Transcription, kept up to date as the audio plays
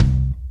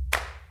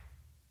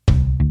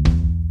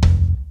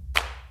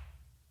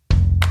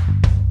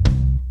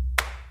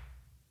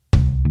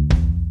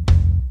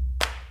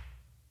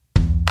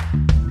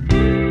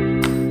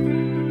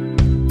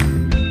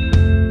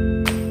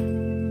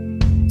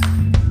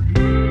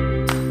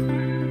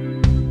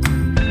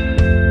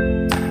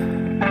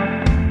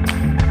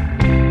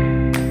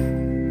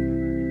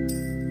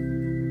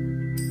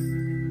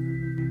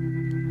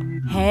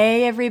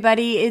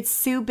everybody. It's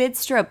Sue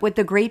Bidstrup with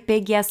the Great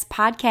Big Yes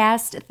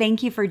podcast.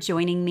 Thank you for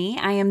joining me.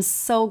 I am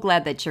so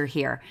glad that you're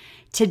here.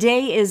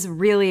 Today is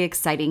really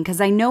exciting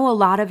because I know a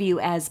lot of you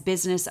as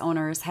business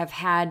owners have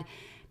had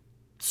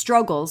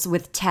struggles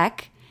with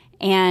tech,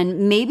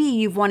 and maybe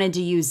you've wanted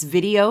to use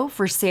video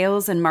for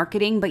sales and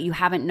marketing, but you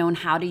haven't known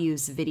how to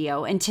use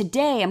video. And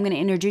today I'm going to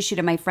introduce you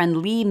to my friend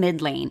Lee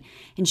Midlane,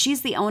 and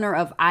she's the owner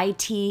of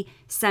IT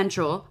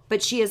Central,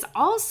 but she is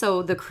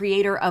also the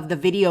creator of the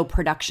Video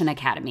Production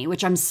Academy,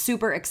 which I'm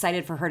super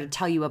excited for her to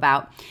tell you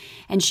about.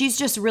 And she's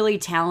just really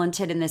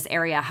talented in this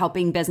area,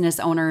 helping business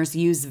owners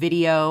use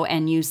video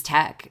and use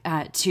tech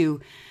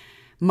to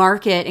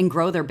market and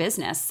grow their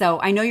business. So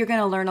I know you're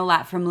going to learn a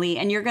lot from Lee,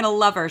 and you're going to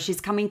love her.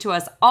 She's coming to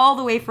us all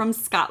the way from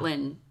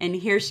Scotland, and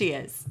here she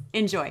is.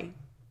 Enjoy.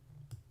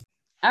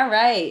 All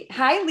right.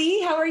 Hi,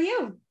 Lee. How are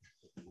you?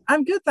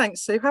 I'm good,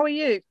 thanks, Sue. How are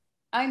you?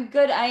 I'm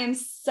good. I am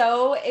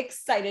so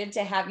excited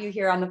to have you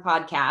here on the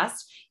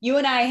podcast. You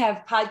and I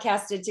have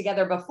podcasted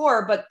together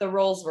before, but the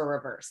roles were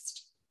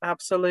reversed.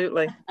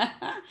 Absolutely.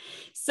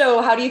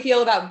 So how do you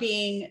feel about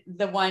being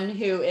the one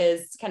who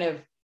is kind of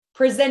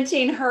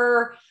presenting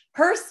her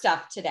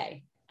stuff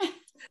today?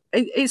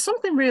 It's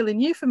something really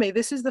new for me.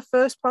 This is the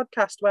first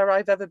podcast where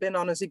I've ever been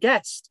on as a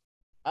guest.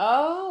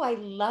 Oh, I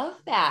love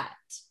that.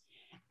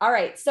 All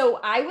right. So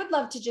I would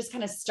love to just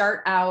kind of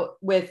start out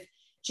with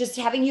just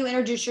having you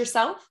introduce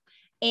yourself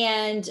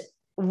and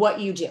what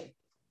you do.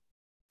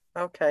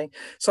 Okay.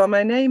 So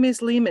my name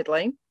is Lee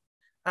Midlane,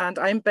 and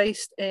I'm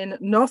based in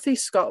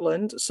Northeast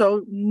Scotland,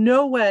 so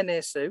nowhere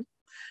near Sue,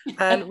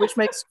 and which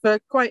makes for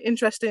quite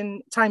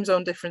interesting time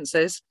zone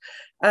differences.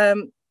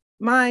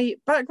 My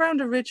background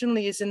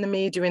originally is in the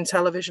media in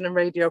television and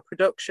radio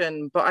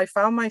production, but I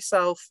found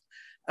myself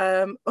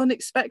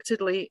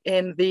unexpectedly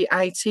in the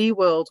IT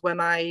world when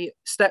I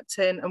stepped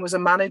in and was a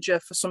manager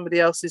for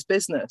somebody else's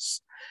business.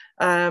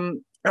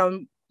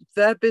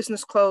 Their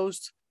business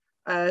closed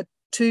 2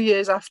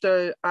 years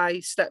after I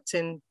stepped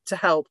in to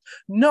help.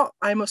 Not,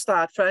 I must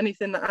add, for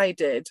anything that I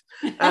did.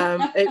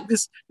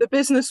 The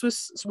business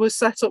was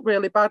set up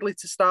really badly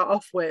to start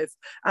off with,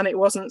 and it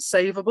wasn't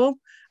savable.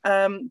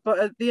 But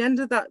at the end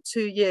of that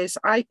 2 years,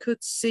 I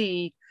could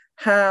see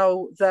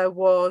how there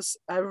was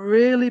a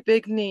really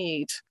big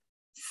need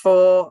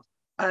for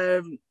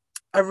a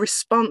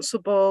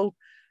responsible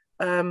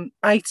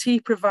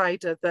IT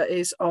provider that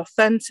is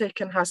authentic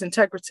and has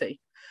integrity.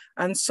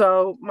 And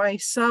so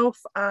myself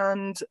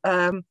and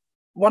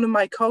one of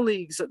my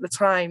colleagues at the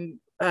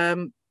time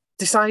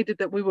decided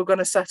that we were going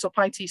to set up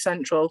IT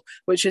Central,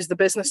 which is the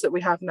business that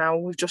we have now.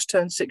 We've just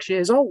turned 6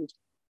 years old.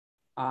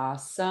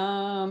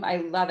 Awesome. I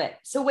love it.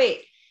 So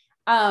wait,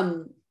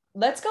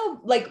 let's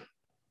go.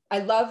 I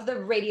love the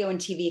radio and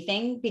TV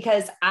thing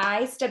because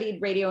I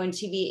studied radio and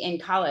TV in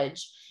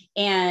college,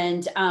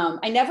 and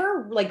I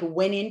never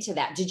went into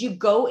that. Did you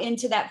go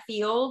into that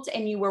field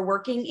and you were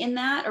working in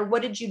that, or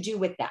what did you do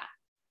with that?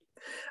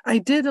 I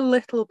did a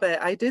little bit.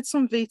 I did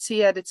some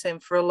VT editing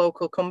for a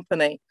local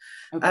company.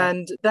 Okay.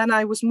 And then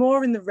I was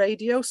more in the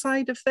radio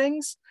side of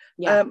things.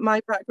 Yeah. My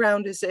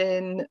background is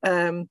in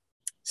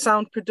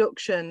sound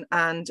production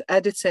and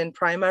editing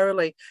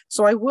primarily.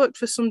 So I worked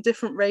for some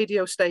different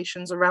radio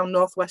stations around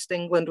Northwest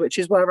England, which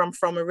is where I'm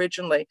from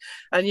originally.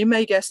 And you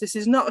may guess this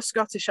is not a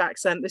Scottish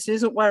accent. This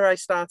isn't where I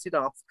started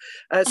off.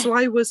 So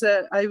I was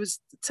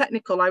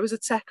technical. I was a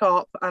tech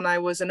op and I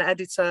was an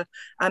editor,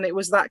 and it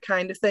was that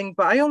kind of thing.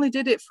 But I only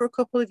did it for a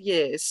couple of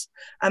years,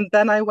 and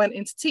then I went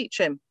into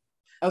teaching.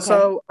 Okay.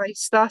 So I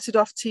started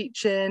off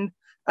teaching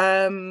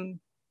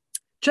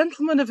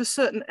gentlemen of a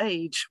certain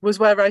age was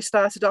where I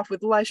started off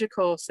with leisure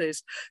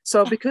courses.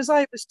 So because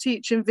I was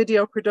teaching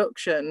video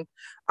production,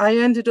 I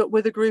ended up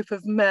with a group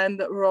of men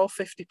that were all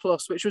 50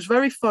 plus, which was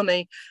very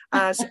funny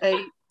as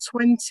a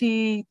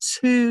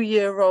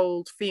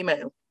 22-year-old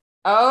female.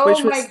 Oh,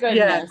 which was, my goodness.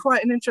 Yeah,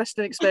 quite an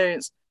interesting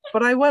experience.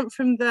 But I went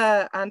from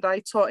there and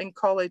I taught in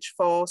college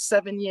for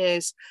 7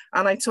 years,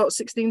 and I taught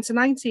 16 to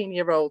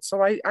 19-year-olds.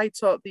 So I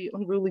taught the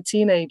unruly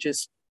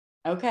teenagers.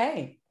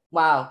 Okay.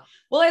 Wow.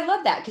 Well, I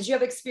love that because you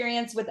have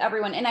experience with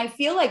everyone. And I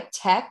feel like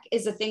tech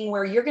is a thing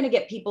where you're going to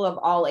get people of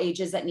all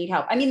ages that need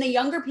help. I mean, the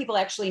younger people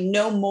actually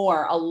know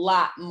a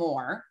lot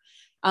more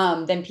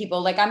than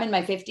people. I'm in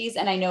my 50s,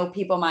 and I know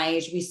people my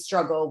age, we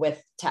struggle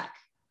with tech.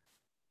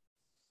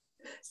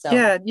 So.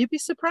 Yeah, you'd be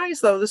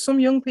surprised though. There's some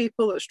young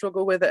people that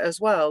struggle with it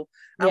as well.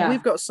 And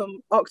we've got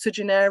some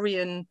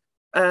octogenarian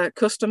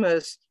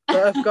customers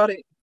that have got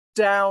it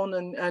down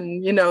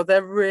and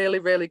they're really,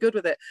 really good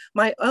with it.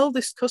 My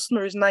eldest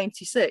customer is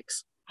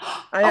 96.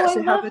 I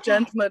actually have a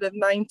gentleman of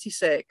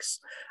 96,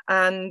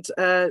 and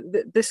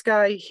this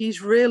guy,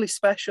 he's really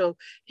special.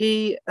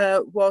 He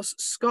was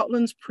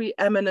Scotland's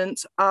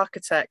preeminent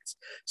architect.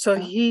 So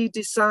he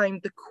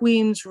designed the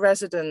Queen's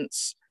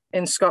residence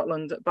in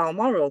Scotland at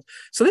Balmoral.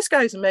 So this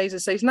guy's amazing.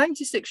 So he's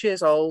 96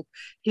 years old.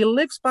 He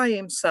lives by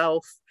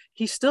himself.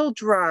 He still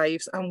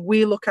drives, and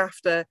we look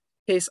after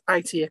his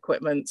IT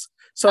equipment.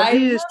 So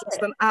he is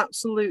just an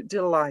absolute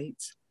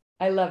delight.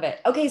 I love it.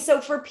 Okay, so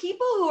for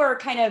people who are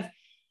kind of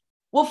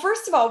Well,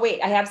 first of all,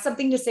 wait, I have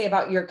something to say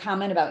about your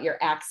comment about your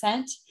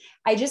accent.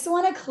 I just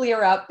want to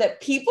clear up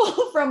that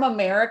people from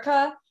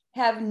America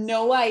have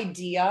no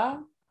idea.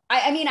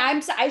 I mean,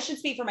 I should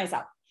speak for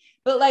myself,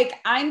 but like,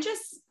 I'm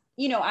just,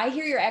 I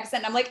hear your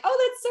accent and I'm like,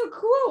 oh, that's so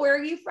cool. Where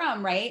are you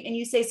from? Right. And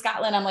you say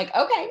Scotland. I'm like,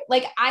 okay.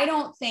 Like, I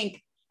don't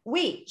think,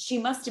 wait, she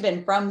must have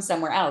been from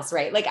somewhere else.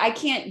 Right. Like, I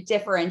can't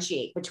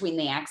differentiate between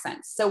the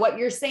accents. So what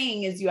you're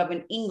saying is you have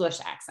an English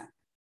accent.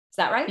 Is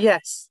that right?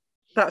 Yes,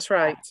 that's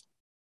right.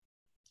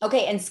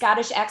 Okay. And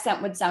Scottish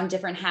accent would sound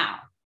different how?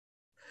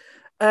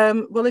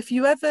 Well, if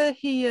you ever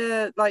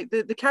hear like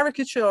the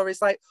caricature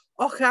is like,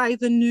 okay,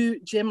 the new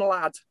Jim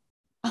lad.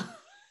 Yeah.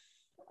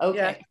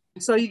 Okay.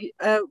 So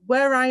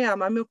where I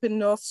am, I'm up in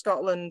North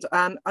Scotland,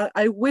 and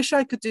I wish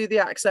I could do the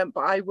accent,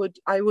 but I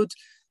would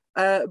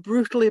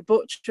brutally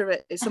butcher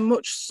it. It's a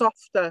much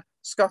softer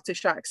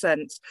Scottish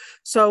accent.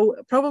 So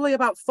probably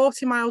about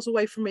 40 miles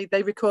away from me,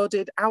 they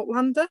recorded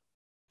Outlander.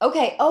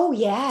 Okay. Oh,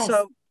 yes.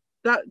 So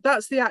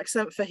that's the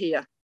accent for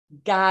here.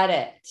 Got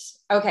it.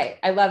 Okay.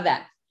 I love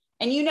that.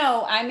 And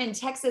I'm in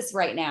Texas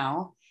right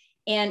now,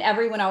 and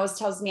everyone always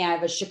tells me I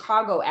have a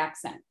Chicago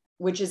accent,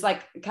 which is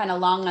like kind of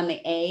long on the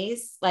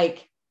A's,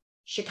 like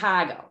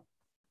Chicago.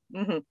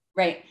 Mm-hmm.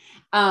 Right.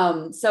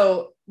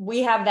 So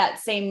we have that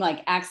same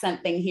like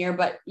accent thing here,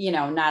 but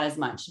not as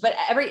much. But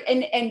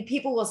and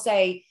people will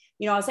say,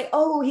 I'll say,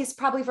 oh, he's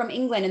probably from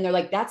England. And they're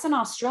like, that's an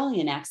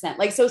Australian accent.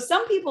 Like, so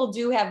some people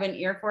do have an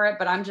ear for it,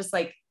 but I'm just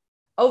like,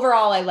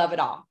 overall, I love it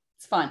all.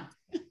 It's fun.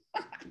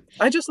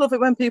 I just love it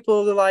when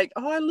people are like,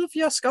 oh, I love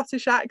your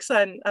Scottish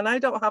accent. And I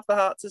don't have the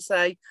heart to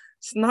say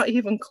it's not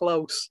even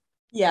close.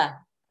 Yeah.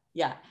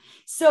 Yeah.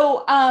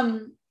 So,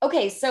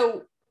 okay.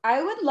 So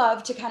I would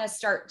love to kind of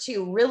start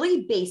to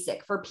really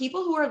basic for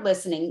people who are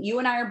listening. You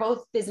and I are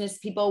both business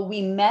people.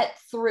 We met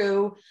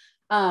through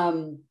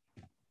Tribe,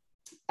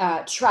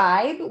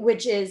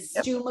 which is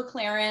Stu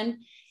McLaren,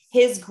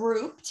 his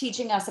group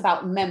teaching us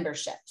about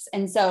memberships.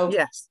 And so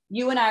yes,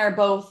 you and I are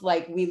both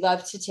like, we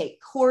love to take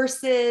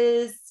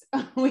courses.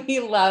 We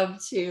love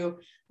to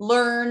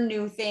learn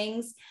new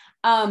things.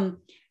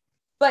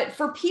 But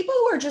for people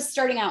who are just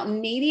starting out,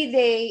 maybe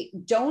they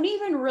don't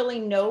even really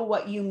know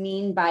what you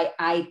mean by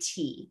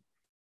IT.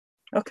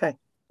 Okay.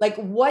 Like,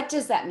 what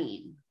does that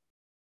mean?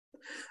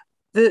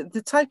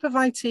 The type of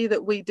IT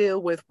that we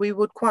deal with, we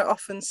would quite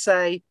often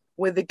say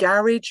we're the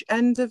garage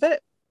end of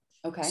it.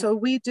 Okay. So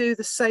we do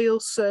the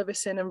sales,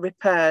 servicing and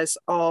repairs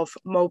of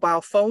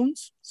mobile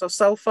phones, so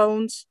cell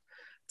phones,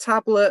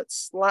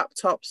 tablets,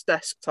 laptops,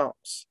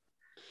 desktops.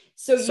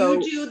 So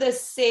you do the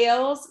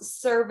sales,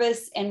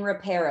 service, and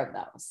repair of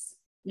those?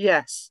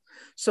 Yes.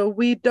 So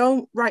we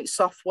don't write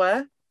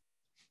software.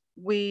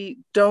 We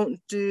don't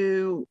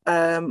do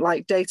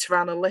like data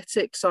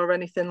analytics or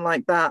anything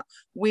like that.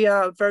 We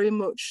are very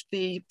much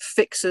the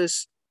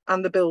fixers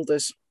and the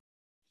builders.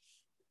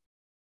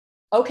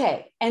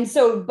 Okay. And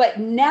so, but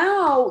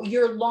now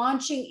you're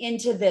launching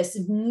into this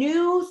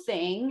new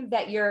thing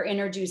that you're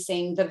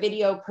introducing, the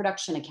Video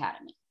Production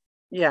Academy.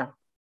 Yeah.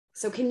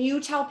 So can you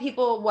tell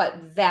people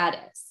what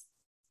that is?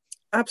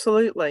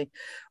 Absolutely.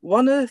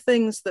 One of the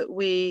things that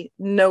we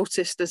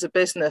noticed as a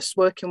business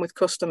working with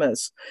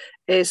customers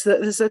is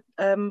that there's a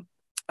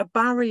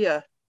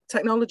barrier.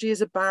 Technology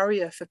is a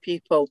barrier for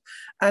people.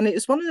 And it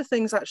was one of the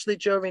things actually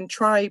during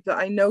Tribe that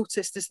I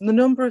noticed is the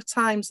number of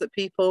times that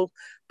people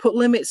put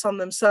limits on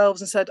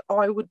themselves and said, oh,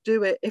 I would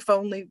do it if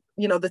only,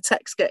 the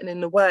tech's getting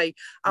in the way.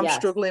 I'm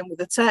struggling with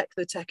the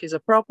tech is a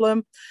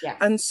problem. Yes.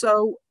 And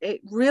so it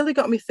really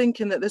got me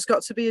thinking that there's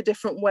got to be a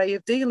different way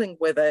of dealing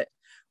with it.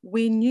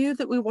 We knew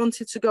that we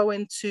wanted to go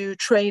into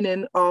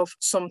training of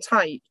some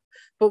type,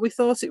 but we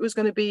thought it was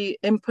going to be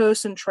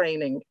in-person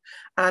training.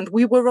 And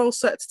we were all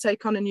set to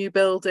take on a new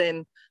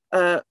building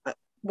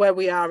where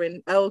we are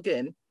in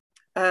Elgin.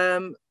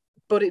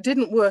 But it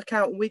didn't work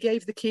out. We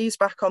gave the keys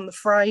back on the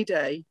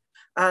Friday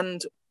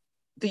and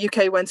the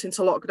UK went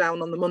into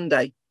lockdown on the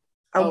Monday.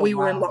 And we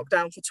were in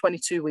lockdown for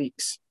 22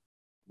 weeks.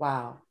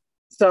 Wow.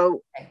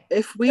 So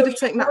if we'd have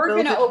taken that building...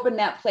 We're going to open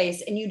that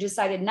place and you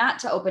decided not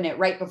to open it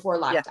right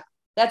before lockdown. Yeah.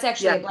 That's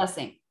actually a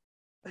blessing.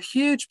 A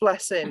huge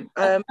blessing.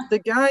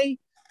 The guy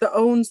that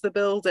owns the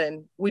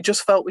building, we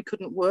just felt we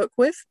couldn't work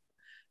with.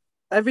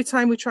 Every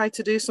time we tried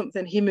to do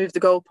something, he moved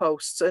the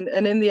goalposts.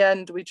 And in the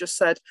end, we just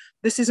said,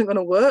 this isn't going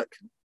to work.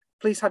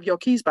 Please have your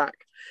keys back.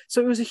 So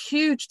it was a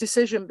huge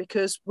decision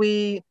because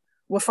we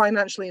were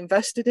financially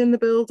invested in the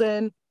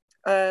building.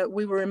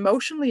 We were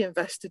emotionally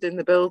invested in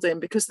the building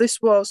because this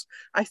was,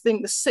 I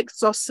think, the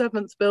 6th or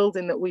 7th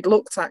building that we'd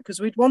looked at because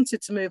we'd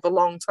wanted to move a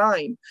long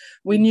time.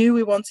 We knew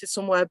we wanted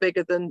somewhere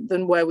bigger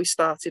than where we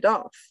started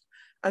off.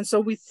 And so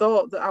we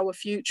thought that our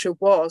future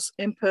was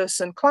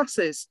in-person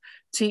classes,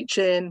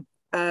 teaching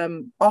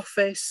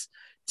office,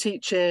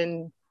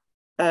 teaching.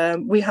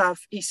 We have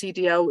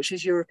ECDL, which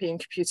is European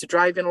Computer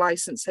Driving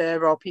License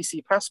here, or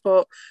PC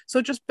Passport.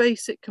 So just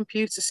basic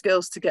computer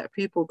skills to get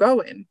people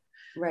going.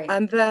 Right.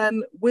 And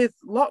then with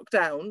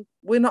lockdown,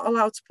 we're not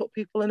allowed to put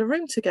people in a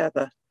room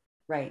together.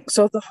 Right.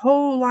 So the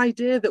whole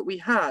idea that we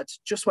had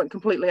just went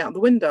completely out the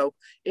window.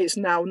 It's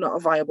now not a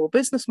viable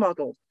business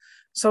model.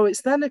 So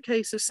it's then a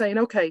case of saying,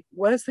 okay,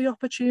 where's the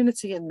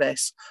opportunity in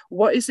this?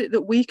 What is it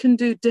that we can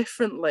do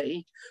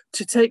differently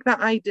to take that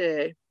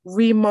idea,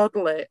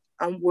 remodel it,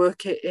 and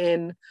work it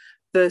in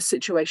the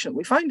situation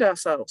we find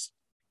ourselves?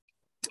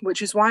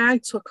 Which is why I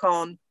took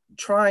on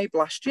Tribe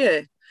last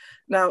year.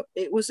 Now,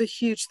 it was a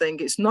huge thing.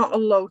 It's not a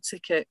low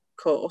ticket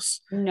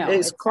course, No,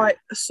 it's it's not. quite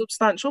a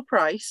substantial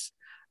price.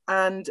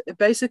 And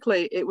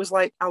basically, it was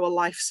like our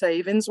life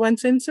savings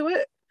went into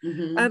it.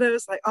 Mm-hmm. And I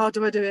was like, oh,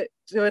 do I do it?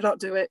 Do I not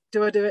do it?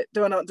 Do I do it?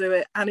 Do I not do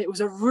it? And it was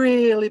a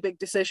really big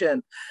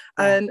decision.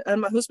 Yeah.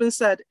 And my husband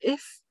said,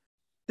 if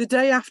the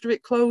day after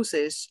it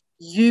closes,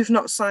 you've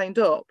not signed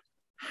up,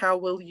 how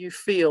will you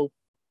feel?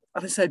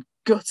 And I said,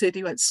 gutted.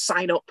 He went,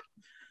 sign up.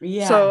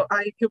 Yeah. So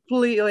I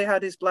completely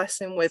had his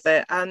blessing with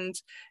it. And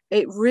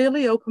it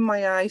really opened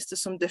my eyes to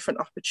some different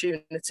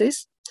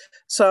opportunities.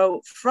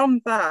 So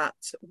from that,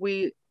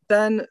 we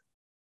then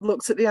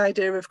looked at the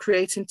idea of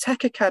creating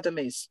tech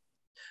academies.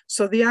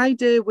 So the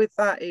idea with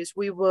that is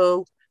we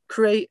will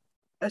create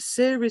a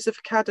series of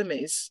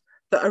academies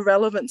that are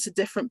relevant to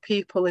different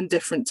people in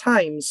different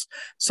times.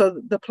 So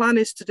the plan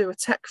is to do a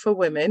tech for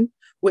women,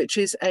 which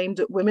is aimed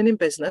at women in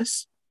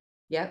business,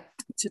 Yep.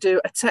 to do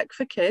a tech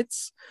for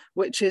kids,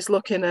 which is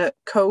looking at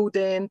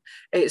coding,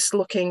 it's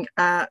looking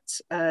at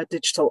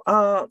digital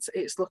art,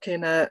 it's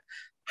looking at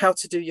how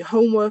to do your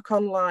homework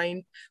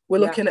online. We're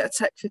Yeah. looking at a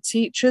tech for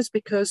teachers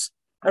because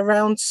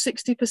around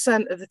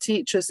 60% of the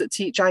teachers that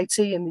teach IT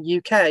in the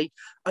UK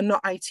are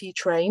not IT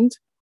trained.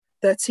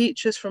 They're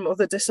teachers from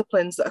other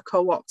disciplines that are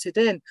co-opted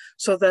in.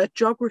 So they're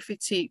geography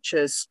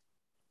teachers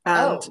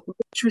and Oh,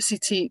 literacy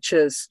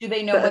teachers do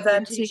they know that are what they're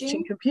then teaching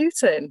teaching?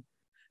 computing.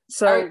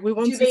 So Or we do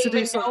wanted they to do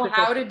even know something.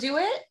 how to do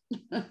it?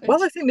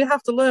 Well, I think they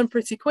have to learn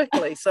pretty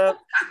quickly. So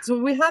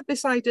we had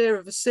this idea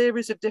of a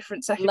series of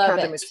different tech Love it.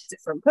 academies for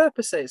different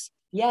purposes,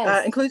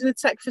 Yes. including a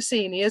tech for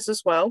seniors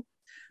as well.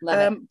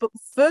 Love it. But the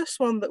first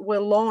one that we're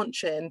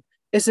launching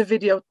is a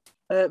video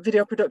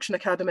production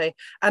academy,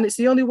 and it's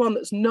the only one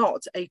that's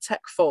not a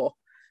tech for.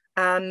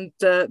 And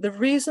the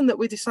reason that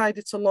we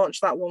decided to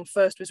launch that one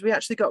first was we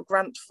actually got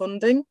grant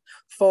funding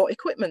for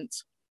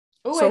equipment.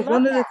 Oh, I So love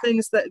one of the that.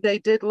 things that they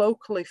did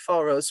locally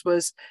for us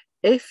was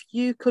if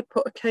you could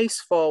put a case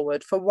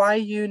forward for why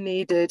you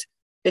needed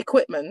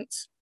equipment,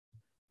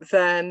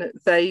 then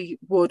they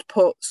would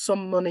put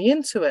some money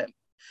into it.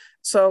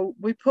 So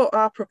we put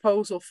our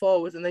proposal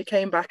forward and they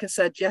came back and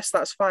said, yes,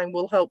 that's fine,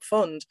 we'll help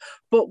fund,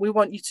 but we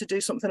want you to do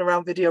something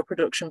around video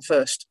production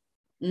first.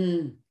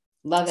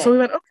 Love So we it.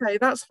 went, okay,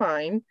 that's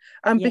fine.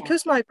 And Yeah.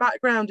 because my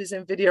background is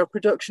in video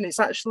production, it's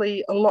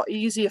actually a lot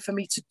easier for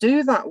me to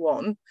do that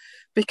one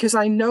because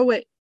I know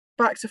it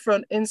back to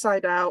front,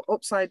 inside out,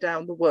 upside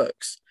down, the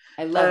works.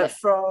 I love it.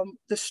 From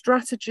the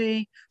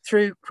strategy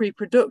through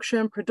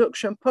pre-production,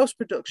 production,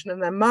 post-production,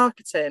 and then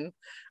marketing,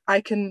 I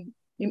can,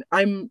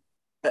 I'm,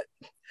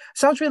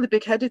 sounds really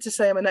big-headed to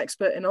say I'm an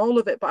expert in all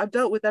of it, but I've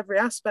dealt with every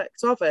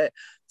aspect of it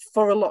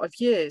for a lot of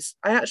years.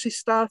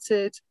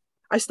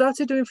 I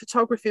started doing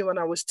photography when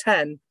I was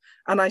 10,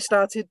 and I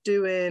started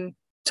doing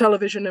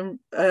television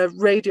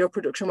and radio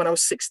production when I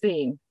was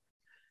 16.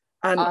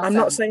 And I'm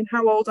not Awesome. saying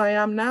how old I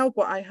am now,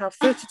 but I have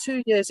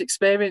 32 years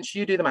experience.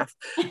 You do the math.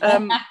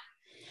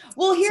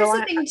 Well, here's So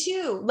the thing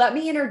too. Let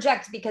me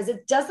interject because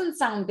it doesn't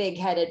sound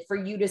big-headed for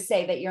you to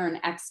say that you're an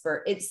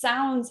expert. It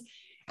sounds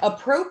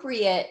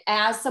appropriate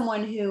as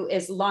someone who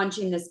is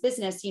launching this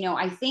business.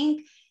 I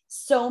think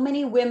so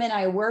many women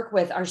I work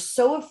with are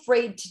so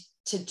afraid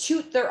to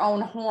toot their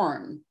own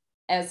horn.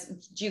 As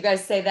do you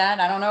guys say that?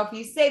 I don't know if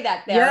you say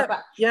that there,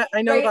 but yeah,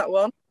 I know right? that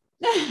one.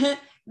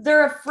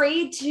 They're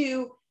afraid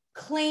to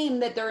claim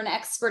that they're an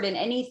expert in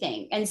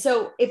anything. And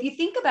so if you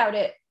think about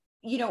it,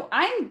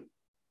 I'm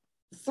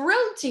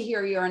thrilled to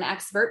hear you're an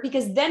expert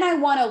because then I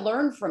want to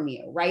learn from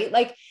you, right?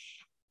 Like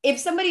if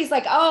somebody's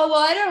like, oh, well,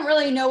 I don't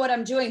really know what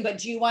I'm doing, but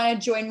do you want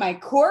to join my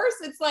course?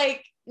 It's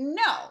like,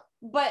 no.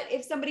 But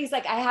if somebody's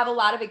like, I have a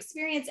lot of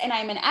experience and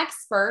I'm an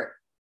expert,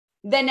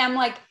 then I'm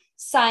like,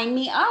 sign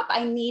me up.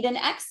 I need an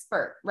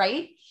expert,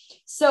 right?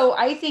 So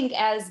I think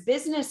as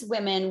business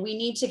women, we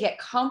need to get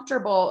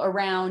comfortable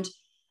around,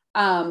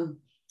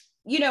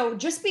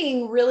 just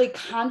being really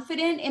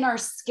confident in our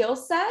skill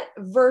set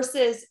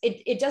versus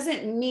it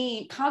doesn't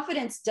mean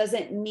confidence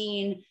doesn't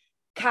mean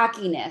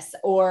cockiness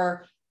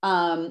or,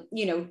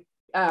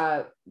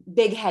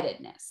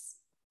 big-headedness.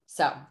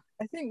 So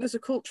I think there's a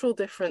cultural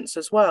difference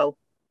as well.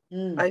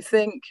 I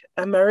think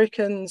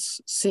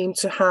Americans seem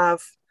to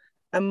have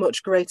a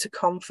much greater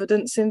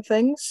confidence in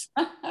things.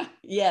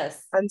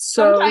 Yes, And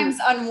sometimes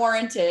so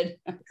unwarranted.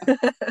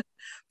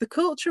 the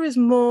culture is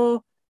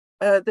more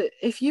that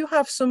if you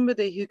have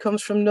somebody who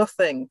comes from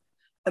nothing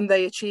and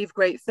they achieve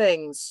great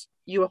things,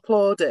 you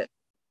applaud it.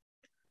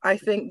 I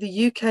think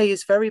the UK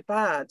is very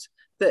bad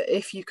that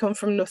if you come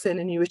from nothing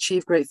and you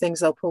achieve great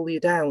things, they'll pull you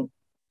down.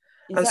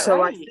 Is And that so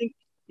right?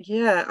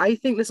 I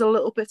think there's a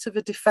little bit of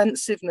a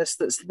defensiveness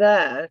that's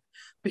there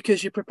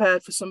because you're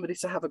prepared for somebody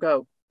to have a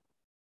go.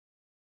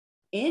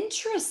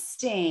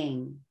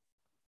 Interesting.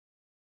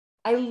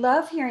 I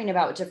love hearing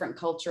about different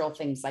cultural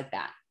things like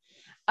that.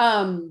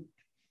 Um,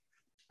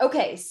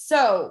 Okay,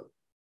 so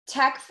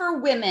tech for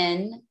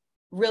women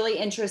really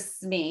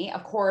interests me,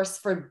 of course,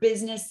 for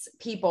business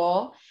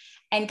people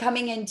and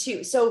coming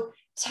into. So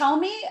tell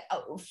me,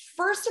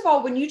 first of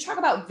all, when you talk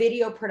about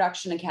Video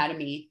Production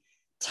Academy,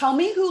 tell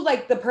me who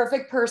like the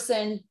perfect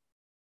person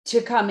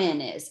to come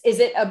in is. Is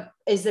it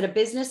a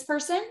business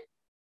person?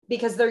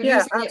 Because they're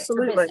Yeah, using it for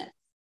absolutely. business.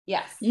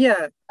 Yes.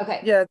 Yeah,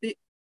 Okay. yeah.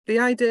 The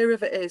idea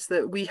of it is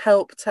that we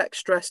help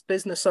tech-stressed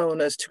business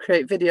owners to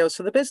create videos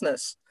for the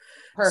business.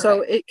 So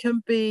Perfect. it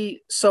can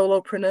be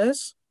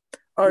solopreneurs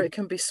or it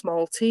can be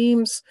small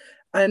teams.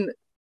 And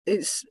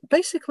it's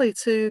basically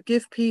to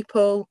give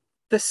people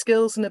the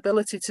skills and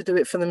ability to do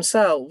it for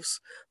themselves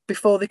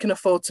before they can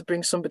afford to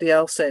bring somebody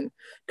else in.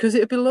 Because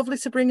it'd be lovely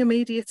to bring a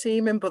media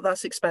team in, but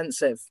that's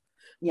expensive.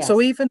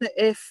 So Yes. even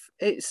if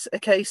it's a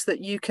case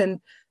that you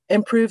can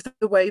improve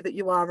the way that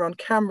you are on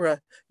camera,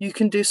 you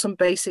can do some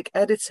basic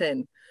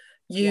editing,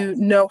 you Yes.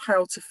 know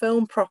how to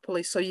film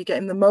properly so you're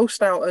getting the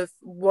most out of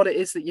what it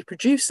is that you're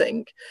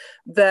producing,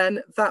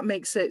 then that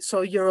makes it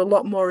so you're a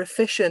lot more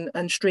efficient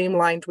and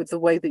streamlined with the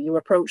way that you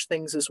approach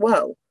things as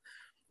well.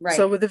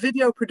 So Right. with the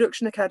Video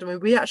Production Academy,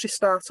 we actually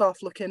start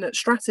off looking at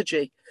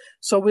strategy.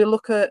 So we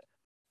look at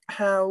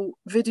how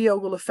video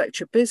will affect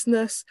your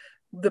business,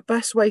 the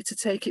best way to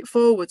take it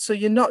forward. So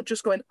you're not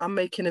just going, I'm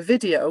making a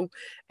video.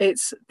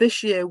 It's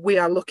this year we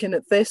are looking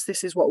at this.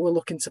 This is what we're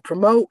looking to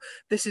promote.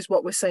 This is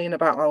what we're saying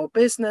about our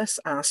business,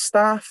 our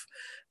staff,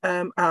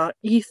 our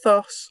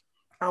ethos,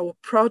 our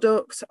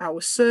product,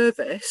 our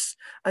service,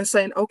 and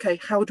saying, okay,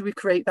 how do we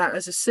create that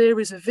as a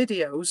series of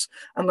videos?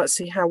 And let's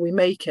see how we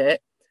make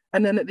it.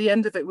 And then at the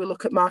end of it, we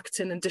look at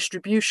marketing and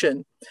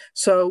distribution.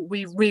 So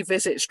we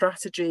revisit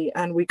strategy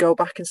and we go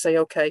back and say,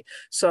 okay,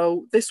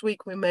 so this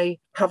week we may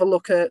have a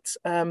look at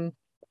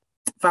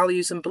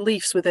values and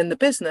beliefs within the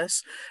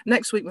business.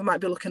 Next week we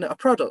might be looking at a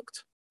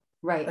product.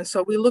 Right. And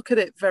so we look at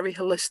it very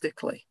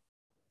holistically.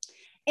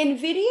 And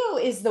video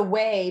is the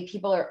way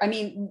people are, I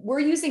mean,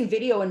 we're using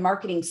video in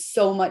marketing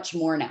so much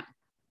more now.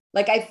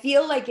 Like I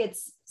feel like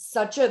it's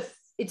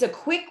a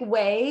quick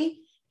way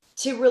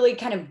to really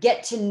kind of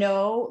get to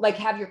know, like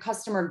have your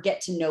customer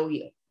get to know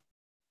you,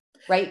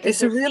 right? Because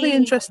It's a they're really seeing you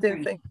and interesting hearing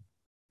you. thing.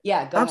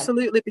 Yeah, go ahead.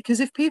 Absolutely. Because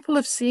if people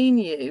have seen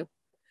you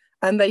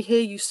and they hear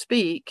you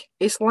speak,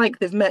 it's like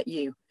they've met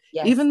you.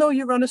 Yes. Even though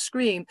you're on a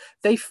screen,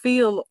 they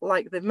feel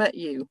like they've met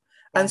you.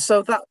 And Yes.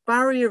 so that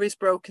barrier is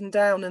broken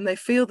down and they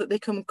feel that they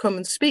can come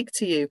and speak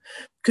to you.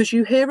 Because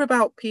you hear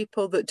about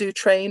people that do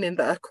training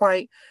that are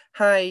quite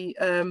high,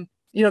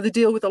 they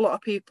deal with a lot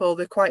of people,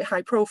 they're quite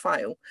high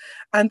profile.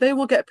 And they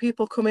will get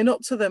people coming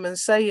up to them and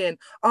saying,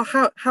 oh,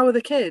 how are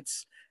the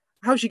kids?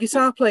 How's your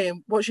guitar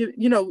playing? What's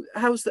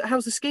how's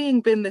the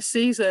skiing been this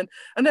season?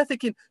 And they're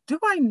thinking, do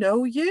I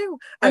know you?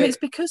 And Right. it's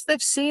because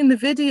they've seen the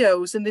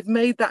videos and they've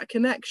made that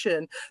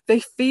connection. They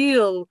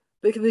feel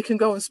they can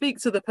go and speak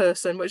to the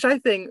person, which I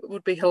think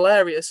would be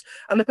hilarious.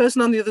 And the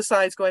person on the other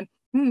side is going,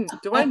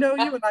 do I know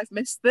you and I've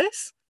missed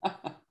this?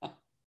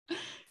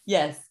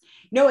 Yes.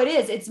 No, it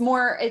is. It's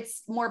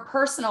more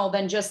personal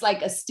than just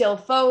like a still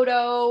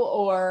photo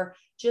or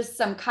just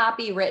some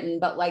copy written,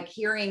 but like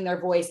hearing their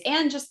voice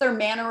and just their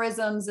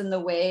mannerisms and the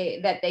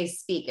way that they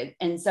speak.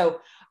 And so,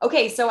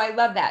 okay, so I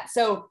love that.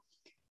 So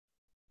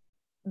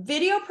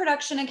Video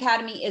Production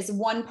Academy is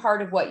one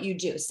part of what you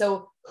do.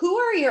 So who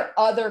are your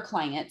other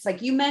clients?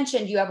 Like you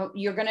mentioned,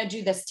 you're going to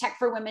do this tech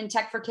for women,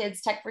 tech for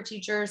kids, tech for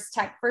teachers,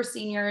 tech for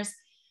seniors.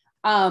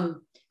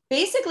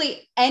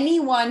 Basically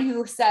anyone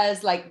who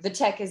says like the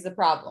tech is the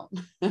problem.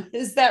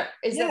 Is that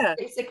Yeah,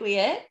 basically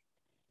it?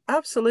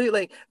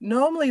 absolutely.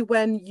 Normally,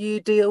 when you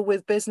deal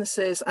with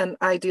businesses and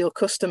ideal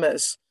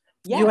customers,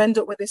 you Yes. end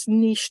up with this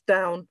niche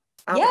down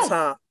Yes.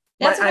 avatar.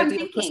 My That's what I'm ideal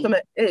thinking.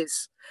 customer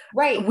is.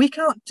 Right. We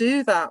can't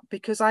do that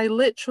because I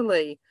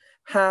literally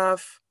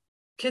have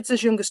kids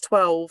as young as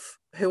 12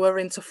 who are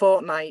into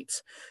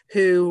Fortnite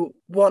who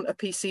want a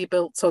PC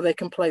built so they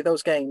can play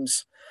those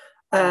games.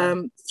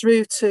 Wow.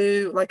 Through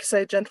to, like I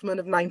say, a gentleman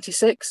of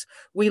 96,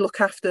 we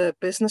look after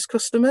business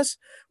customers.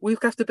 We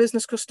look after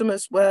business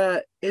customers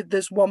where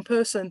there's one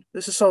person,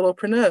 there's a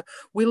solopreneur.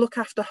 We look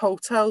after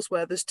hotels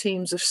where there's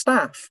teams of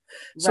staff.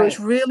 So it's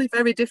Right. really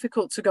very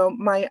difficult to go,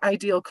 my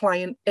ideal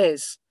client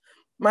is.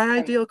 My Right.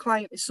 ideal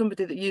client is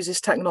somebody that uses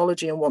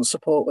technology and wants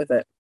support with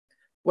it,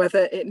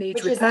 whether it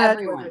needs Which is repaired, whether it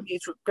everyone.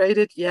 needs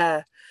upgraded.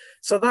 Yeah.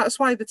 So that's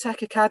why the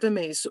tech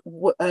academies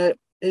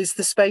is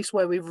the space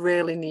where we've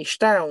really niched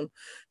down.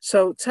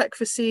 So Tech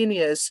for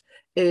Seniors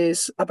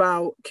is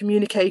about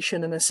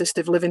communication and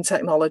assistive living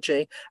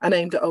technology and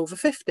aimed at over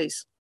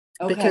 50s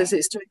because Okay.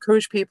 it's to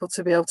encourage people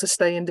to be able to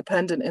stay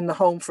independent in the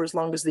home for as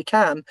long as they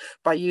can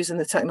by using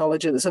the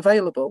technology that's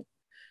available.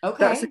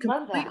 That's a Okay.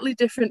 Love that. completely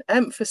different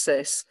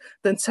emphasis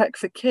than Tech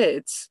for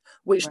Kids,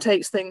 which Right.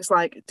 takes things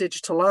like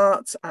digital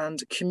art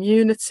and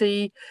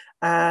community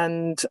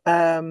and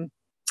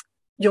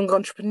young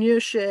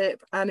entrepreneurship,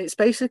 and it's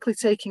basically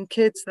taking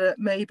kids that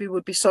maybe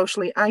would be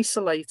socially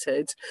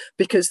isolated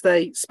because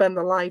they spend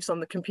their lives on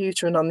the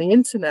computer and on the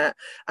internet,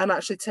 and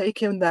actually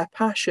taking their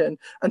passion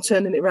and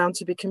turning it around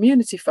to be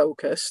community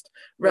focused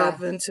rather Yes.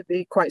 than to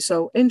be quite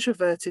so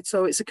introverted.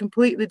 So it's a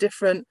completely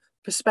different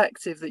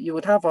perspective that you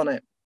would have on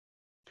it.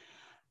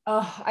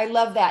 Oh, I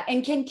love that.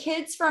 And can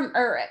kids from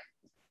or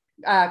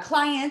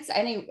clients,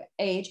 any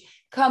age,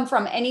 come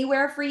from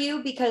anywhere for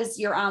you because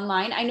you're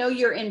online? I know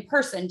you're in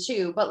person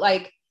too, but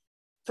like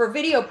for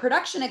Video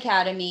Production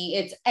Academy,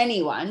 it's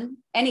anyone,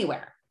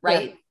 anywhere, Yeah,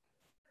 right?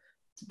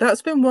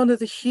 that's been one of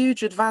the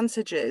huge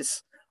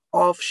advantages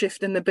of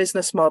shifting the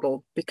business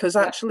model, because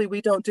Yeah. actually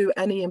we don't do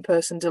any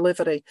in-person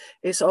delivery.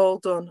 It's all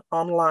done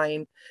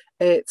online.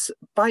 It's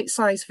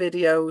bite-sized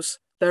videos,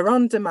 they're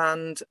on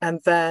demand, and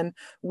then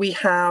we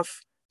have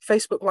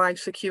Facebook Live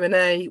for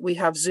Q&A, we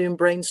have Zoom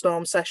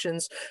brainstorm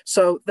sessions,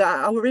 so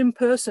that our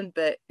in-person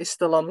bit is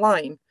still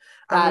online,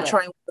 and we Got it. try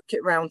and work it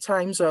around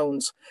time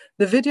zones.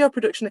 The Video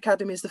Production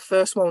Academy is the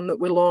first one that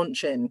we're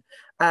launching,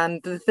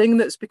 and the thing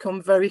that's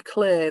become very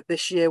clear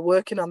this year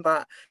working on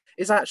that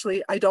is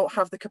actually I don't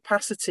have the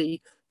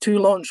capacity to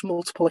launch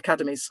multiple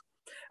academies.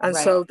 And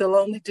Right. so they'll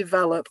only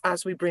develop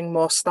as we bring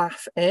more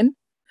staff in.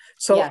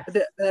 So Yes.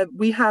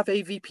 we have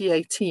a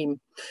VPA team.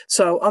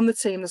 So on the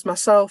team, there's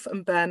myself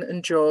and Ben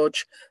and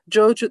George.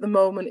 George at the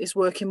moment is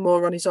working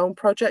more on his own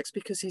projects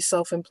because he's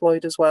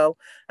self-employed as well.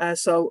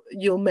 So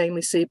you'll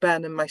mainly see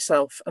Ben and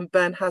myself. And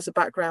Ben has a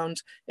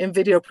background in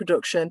video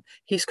production.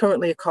 He's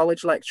currently a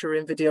college lecturer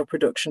in video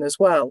production as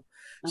well.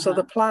 So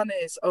the Uh-huh. plan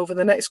is over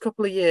the next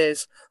couple of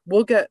years,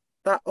 we'll get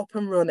that up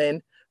and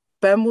running.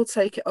 Ben will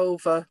take it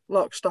over,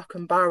 lock, stock,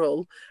 and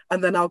barrel,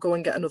 and then I'll go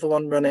and get another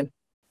one running,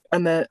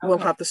 and then we'll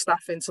Okay. have the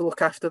staff in to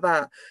look after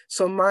that.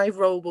 So my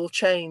role will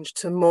change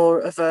to more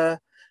of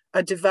a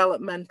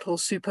developmental,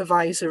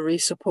 supervisory,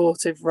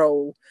 supportive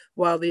role,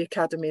 while the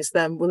academies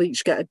then will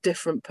each get a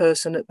different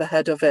person at the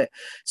head of it.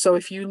 So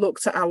if you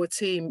looked at our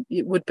team,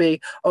 it would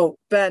be, oh,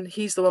 Ben,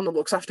 he's the one that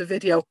looks after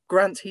video.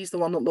 Grant, he's the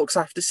one that looks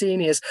after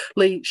seniors.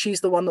 Lee,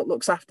 she's the one that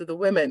looks after the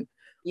women.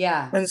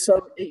 Yeah. And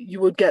so you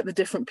would get the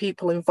different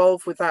people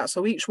involved with that.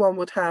 So each one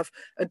would have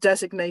a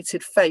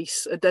designated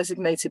face, a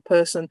designated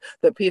person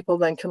that people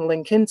then can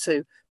link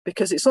into,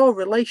 because it's all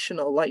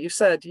relational. Like you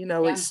said,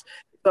 Yeah. it's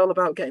all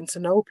about getting to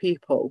know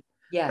people.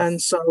 And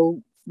Yes.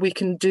 so we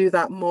can do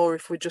that more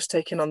if we're just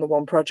taking on the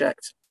one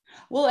project.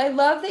 Well, I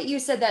love that you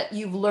said that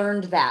you've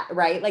learned that,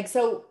 right? Like,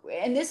 so,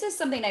 and this is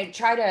something I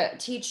try to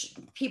teach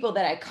people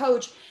that I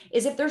coach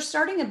is if they're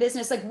starting a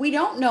business, like we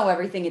don't know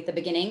everything at the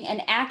beginning,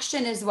 and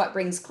action is what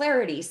brings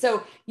clarity.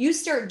 So you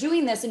start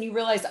doing this and you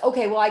realize,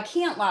 okay, well, I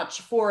can't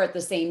launch four at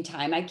the same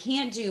time. I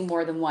can't do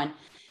more than one.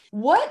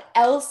 What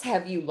else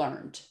have you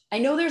learned? I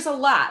know there's a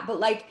lot,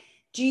 but like,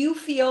 do you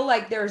feel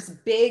like there's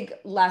big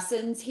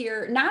lessons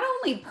here, not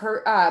only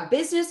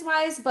business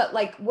wise, but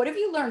like, what have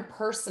you learned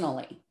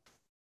personally?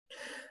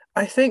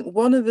 I think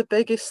one of the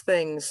biggest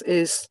things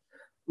is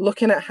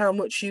looking at how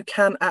much you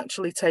can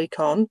actually take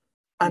on Mhm.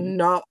 and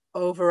not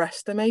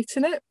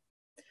overestimating it.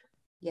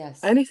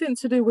 Yes. Anything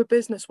to do with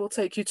business will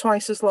take you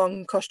twice as long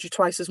and cost you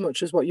twice as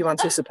much as what you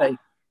anticipate.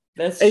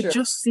 That's It true.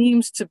 just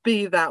seems to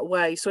be that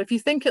way. So if you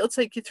think it'll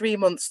take you 3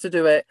 months to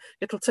do it,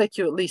 it'll take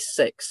you at least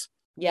six.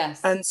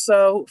 Yes. And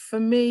so for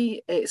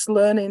me, it's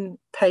learning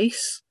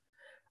pace.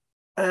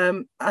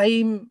 I'm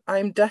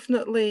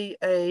definitely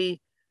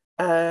a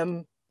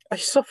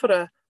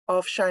sufferer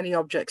of shiny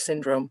object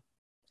syndrome.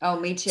 Oh,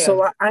 me too.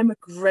 So I'm a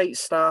great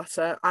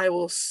starter. I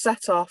will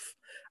set off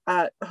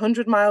at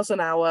 100 miles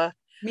an hour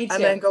Me and too.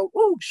 then go,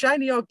 oh,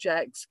 shiny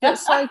object, get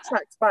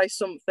sidetracked by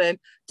something,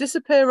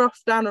 disappear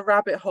off down a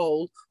rabbit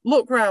hole,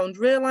 look round,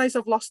 realize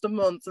I've lost a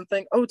month and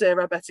think, oh dear,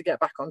 I better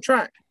get back on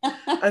track.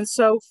 And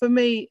so for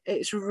me,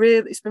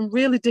 it's been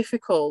really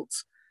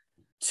difficult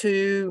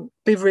to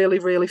be really,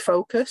 really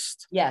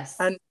focused Yes.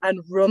 and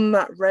run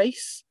that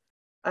race,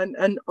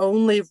 and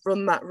only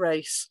run that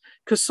race,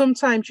 because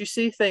sometimes you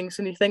see things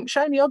and you think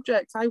shiny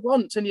object I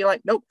want, and you're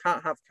like, nope,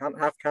 can't have,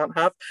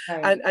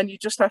 Right. and you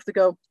just have to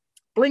go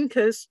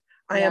blinkers.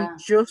 I am Yeah.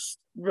 just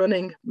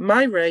running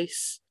my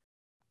race,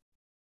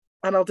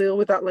 and I'll deal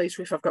with that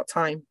later if I've got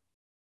time.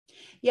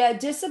 Yeah,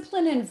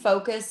 discipline and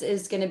focus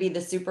is going to be the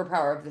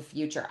superpower of the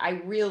future. I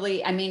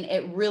mean,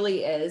 it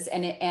really is.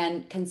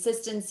 And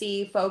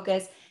consistency,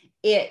 focus,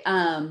 it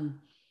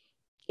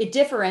it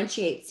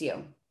differentiates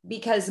you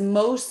because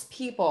most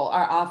people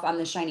are off on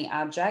the shiny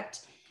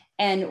object.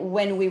 And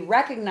when we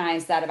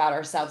recognize that about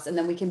ourselves and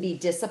then we can be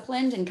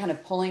disciplined and kind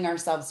of pulling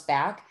ourselves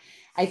back,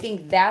 I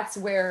think that's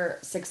where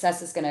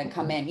success is going to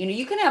come in.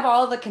 You can have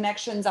all the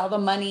connections, all the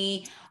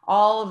money,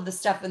 all of the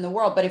stuff in the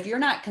world, but if you're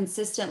not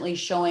consistently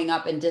showing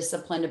up and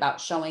disciplined about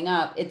showing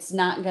up, it's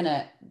not going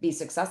to be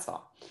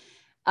successful.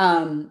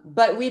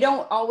 But we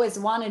don't always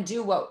want to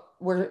do what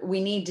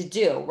we need to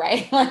do,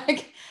 right?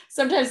 Like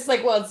sometimes it's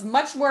like, well, it's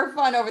much more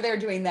fun over there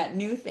doing that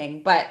new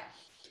thing. But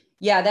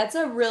yeah,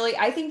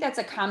 I think that's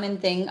a common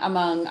thing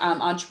among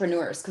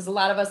entrepreneurs because a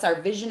lot of us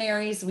are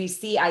visionaries. We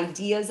see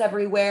ideas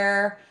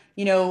everywhere,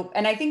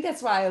 And I think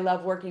that's why I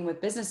love working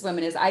with business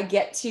women is I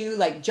get to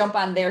like jump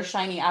on their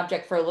shiny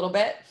object for a little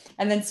bit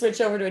and then switch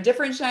over to a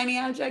different shiny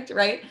object,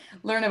 right?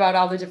 Learn about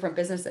all the different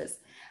businesses.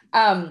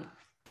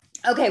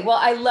 Okay, well,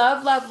 I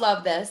love, love,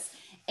 love this.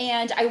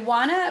 And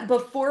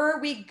before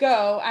we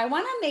go, I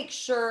want to make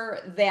sure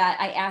that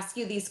I ask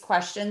you these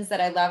questions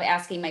that I love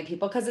asking my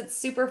people because it's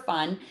super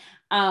fun.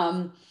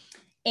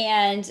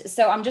 And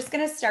so I'm just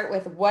going to start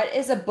with, what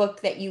is a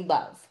book that you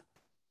love?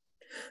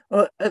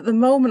 Well, at the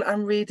moment,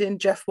 I'm reading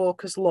Jeff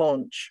Walker's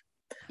Launch.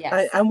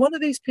 Yes. I'm one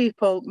of these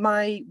people,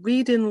 my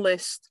reading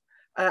list,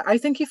 I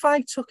think if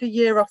I took a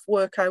year off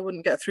work, I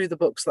wouldn't get through the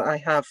books that I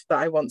have that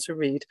I want to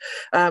read.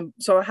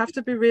 So I have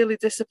to be really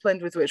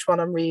disciplined with which one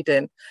I'm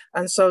reading.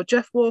 And so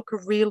Jeff Walker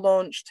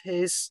relaunched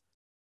his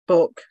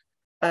book,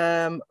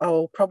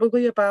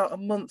 probably about a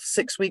month,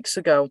 6 weeks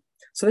ago.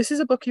 So this is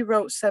a book he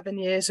wrote 7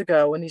 years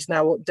ago and he's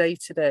now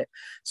updated it.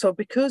 So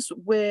because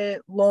we're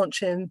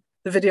launching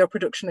the Video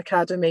Production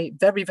Academy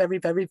very, very,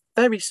 very,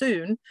 very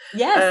soon.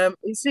 Yes.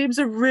 It seems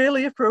a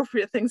really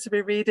appropriate thing to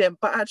be reading,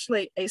 but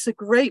actually it's a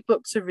great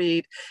book to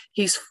read.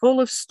 He's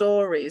full of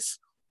stories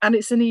and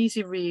it's an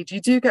easy read.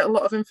 You do get a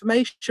lot of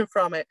information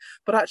from it,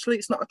 but actually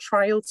it's not a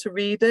trial to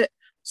read it.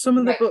 Some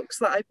of the books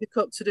that I pick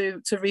up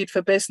to read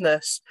for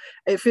business,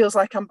 it feels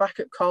like I'm back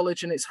at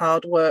college and it's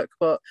hard work,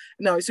 but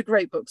no, it's a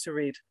great book to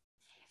read.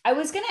 I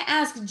was going to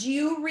ask, do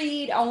you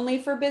read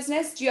only for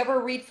business? Do you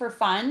ever read for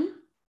fun?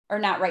 Or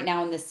not right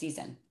now in this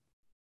season?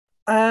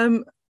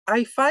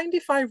 I find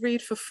if I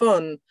read for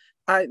fun,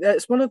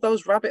 it's one of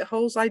those rabbit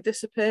holes I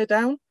disappear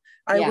down.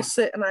 I will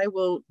sit and I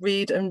will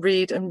read and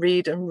read and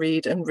read and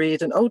read and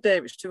read. And oh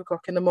dear, it's 2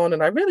 o'clock in the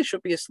morning. I really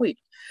should be asleep.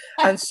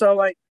 And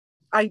so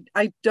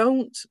I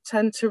don't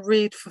tend to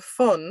read for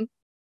fun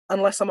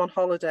unless I'm on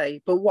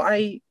holiday. But what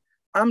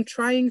I'm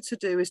trying to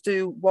do is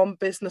do one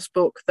business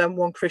book, then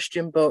one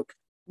Christian book,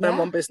 then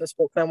one business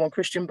book, then one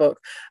Christian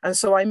book. And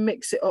so I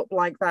mix it up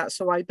like that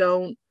so I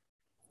don't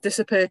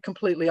disappear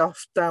completely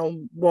off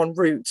down one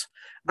route.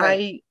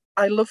 Right.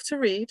 I love to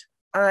read.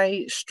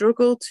 I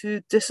struggle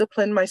to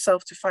discipline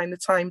myself to find the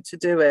time to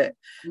do it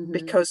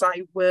because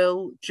I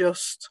will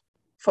just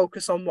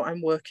focus on what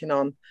I'm working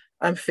on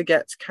and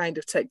forget to kind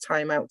of take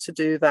time out to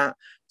do that.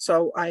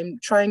 So I'm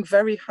trying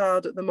very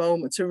hard at the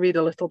moment to read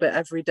a little bit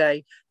every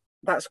day.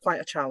 That's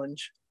quite a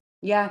challenge.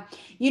 Yeah.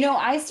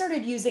 I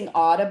started using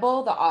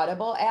Audible, the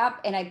Audible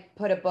app, and I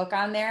put a book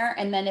on there.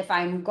 And then if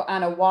I'm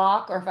on a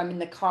walk or if I'm in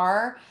the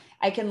car,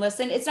 I can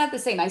listen. It's not the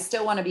same. I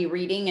still want to be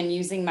reading and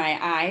using my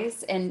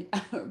eyes and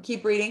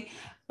keep reading.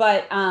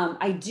 But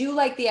I do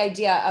like the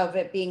idea of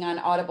it being on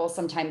Audible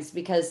sometimes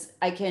because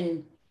I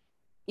can,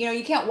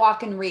 you can't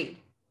walk and read,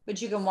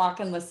 but you can walk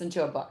and listen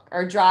to a book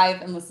or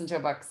drive and listen to a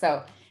book.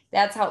 So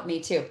that's helped me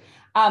too.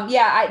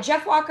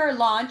 Jeff Walker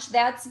Launch,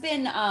 that's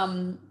been,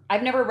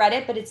 I've never read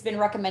it, but it's been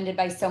recommended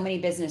by so many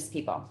business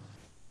people.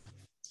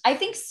 I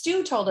think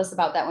Stu told us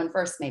about that one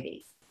first,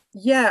 maybe.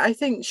 Yeah, I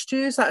think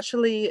Stu's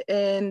actually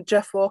in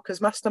Jeff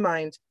Walker's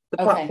mastermind, the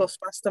Plat Plus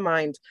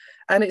mastermind.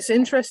 And it's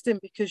interesting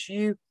because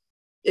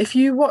if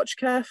you watch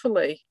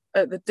carefully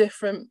at the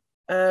different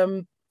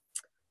mentors,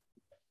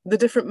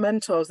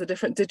 the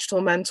different digital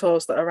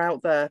mentors that are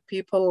out there,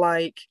 people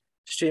like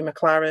Stu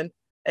McLaren,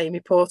 Amy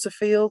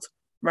Porterfield,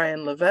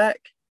 Ryan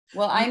Levesque.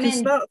 Well, I'm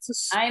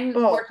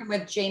working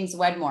with James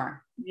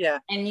Wedmore. Yeah.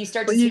 And you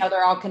start to see how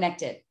they're all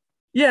connected.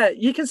 Yeah,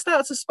 you can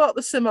start to spot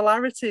the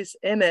similarities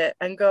in it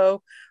and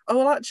go, oh,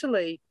 well,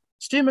 actually,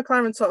 Stu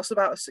McLaren talks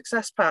about a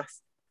success path.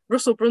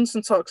 Russell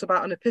Brunson talks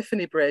about an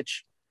epiphany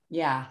bridge.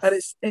 Yeah.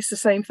 And it's the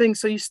same thing.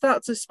 So you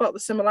start to spot the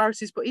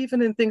similarities, but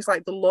even in things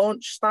like the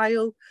launch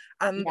style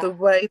and the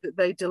way that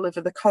they deliver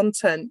the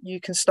content,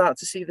 you can start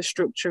to see the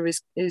structure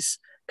is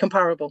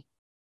comparable.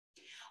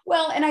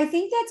 Well, and I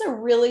think that's a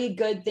really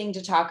good thing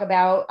to talk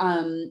about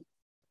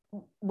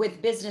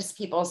with business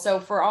people. So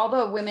for all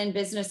the women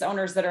business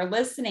owners that are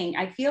listening,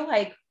 I feel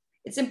like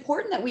it's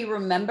important that we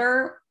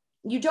remember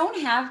you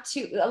don't have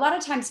to, a lot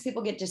of times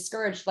people get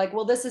discouraged, like,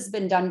 well, this has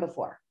been done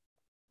before,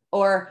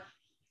 or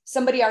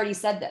somebody already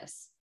said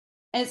this.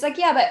 And it's like,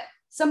 yeah, but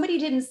somebody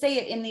didn't say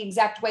it in the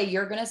exact way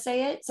you're going to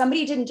say it.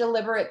 Somebody didn't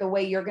deliver it the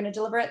way you're going to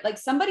deliver it. Like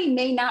somebody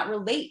may not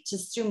relate to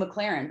Stu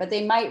McLaren, but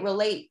they might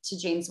relate to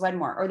James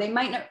Wedmore, or they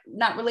might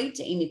not relate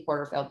to Amy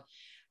Porterfield.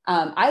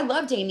 I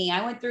loved Amy.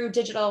 I went through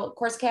Digital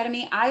Course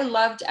Academy. I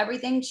loved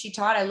everything she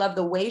taught. I love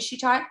the way she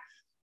taught.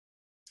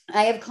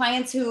 I have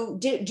clients who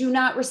do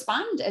not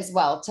respond as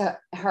well to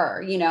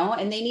her,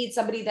 and they need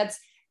somebody that's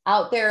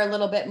out there a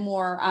little bit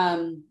more,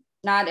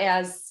 not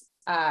as,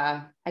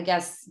 I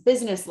guess,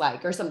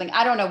 business-like or something.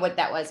 I don't know what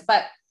that was,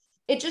 but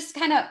it just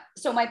kind of,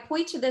 so my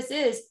point to this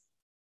is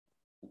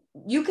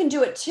you can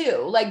do it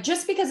too. Like,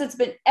 just because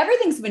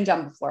everything's been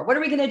done before. What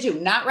are we going to do?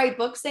 Not write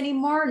books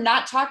anymore?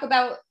 Not talk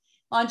about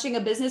launching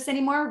a business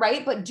anymore,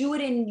 right? But do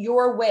it in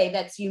your way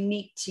that's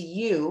unique to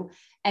you,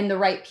 and the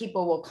right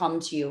people will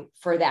come to you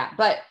for that.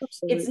 But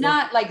Absolutely. It's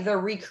not like they're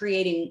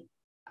recreating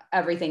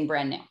everything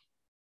brand new,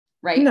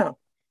 right? No.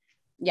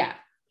 Yeah.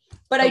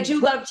 But I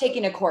do love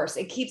taking a course.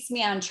 It keeps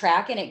me on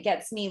track and it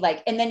gets me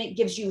like, and then it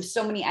gives you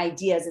so many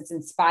ideas. It's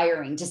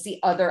inspiring to see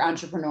other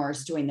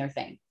entrepreneurs doing their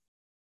thing.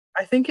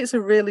 I think it's a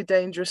really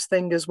dangerous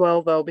thing as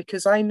well, though,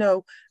 because I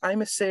know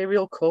I'm a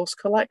serial course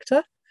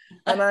collector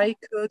and I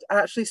could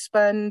actually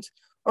spend,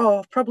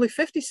 probably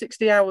 50,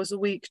 60 hours a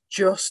week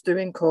just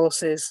doing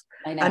courses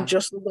and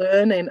just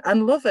learning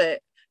and love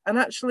it. And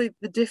actually,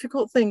 the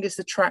difficult thing is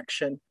the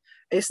traction.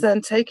 It's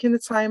then taking the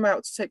time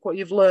out to take what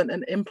you've learned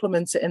and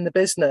implement it in the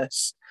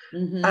business.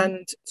 Mm-hmm.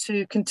 And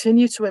to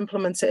continue to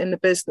implement it in the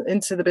business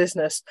into the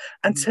business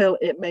until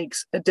it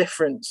makes a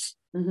difference.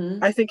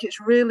 Mm-hmm. I think it's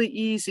really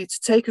easy to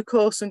take a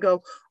course and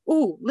go,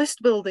 oh,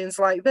 list building's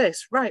like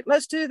this, right,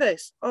 let's do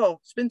this. Oh,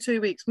 it's been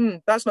 2 weeks,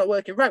 that's not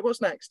working, right,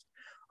 what's next?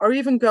 Or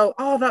even go,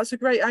 oh, that's a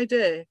great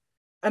idea,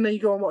 and then you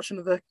go and watch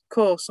another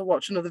course or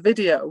watch another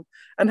video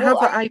and have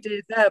that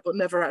idea there but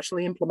never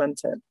actually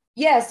implement it.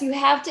 Yes, you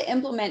have to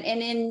implement.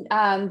 And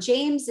in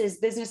James's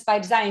Business by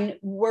Design,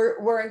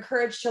 we're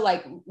encouraged to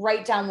like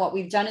write down what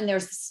we've done. And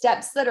there's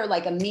steps that are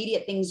like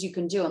immediate things you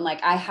can do. And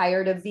like, I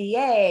hired a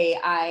VA,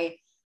 I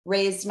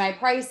raised my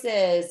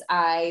prices,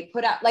 I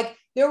put out, like,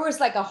 there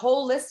was like a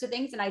whole list of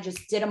things and I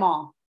just did them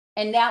all.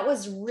 And that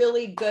was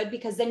really good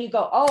because then you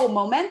go, oh,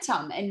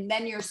 momentum. And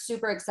then you're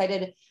super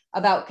excited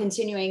about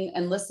continuing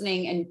and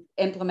listening and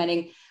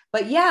implementing.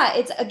 But yeah,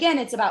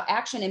 it's about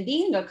action and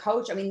being a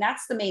coach. I mean,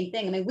 that's the main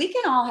thing. I mean, we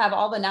can all have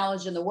all the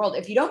knowledge in the world.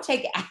 If you don't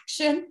take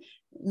action,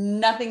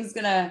 nothing's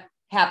going to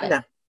happen.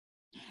 No.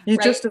 You're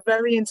right? Just a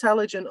very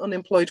intelligent,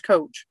 unemployed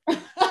coach.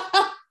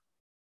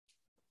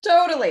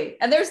 Totally.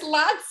 And there's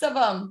lots of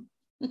them.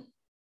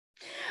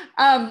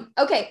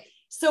 Okay.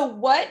 So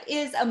what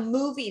is a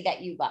movie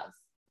that you love?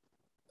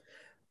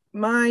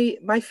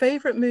 My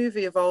favorite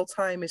movie of all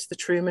time is The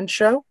Truman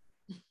Show,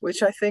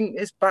 which I think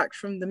is back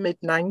from the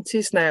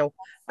mid-90s now.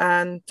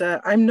 And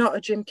I'm not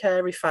a Jim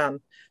Carrey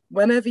fan.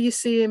 Whenever you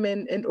see him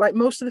in like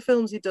most of the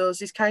films he does,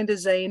 he's kind of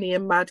zany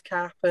and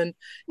madcap and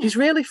he's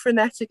really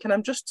frenetic and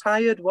I'm just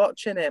tired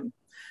watching him.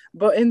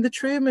 But in The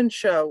Truman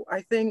Show,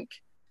 I think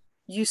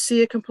you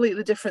see a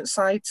completely different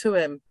side to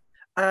him.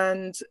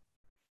 And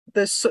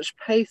there's such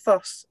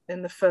pathos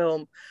in the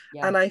film.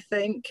 Yeah. And I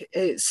think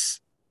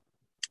it's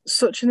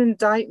such an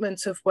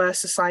indictment of where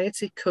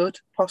society could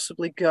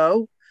possibly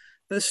go.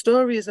 The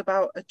story is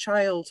about a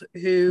child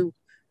who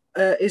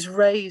is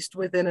raised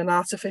within an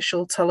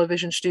artificial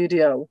television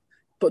studio,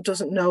 but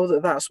doesn't know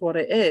that that's what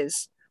it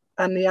is.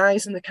 And the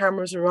eyes and the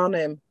cameras are on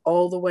him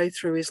all the way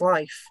through his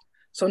life.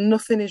 So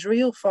nothing is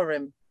real for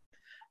him.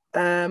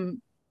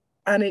 And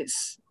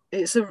it's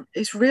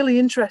really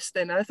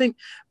interesting. I think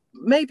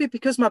maybe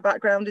because my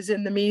background is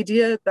in the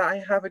media that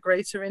I have a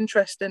greater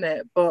interest in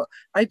it. But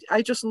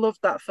I just loved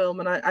that film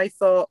and I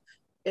thought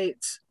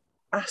it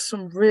asked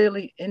some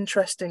really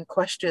interesting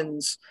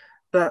questions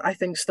that I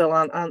think still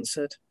aren't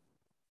answered.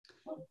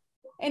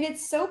 And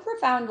it's so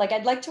profound. Like,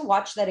 I'd like to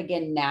watch that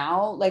again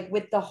now, like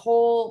with the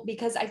whole,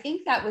 because I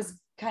think that was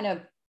kind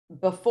of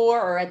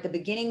before or at the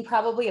beginning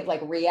probably of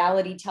like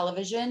reality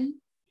television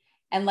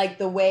and like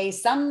the way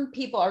some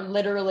people are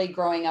literally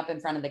growing up in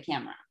front of the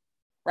camera,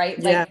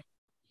 right? Like, yeah.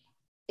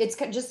 It's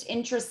just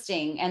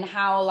interesting and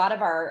how a lot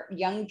of our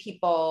young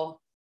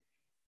people,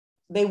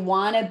 they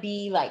want to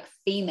be like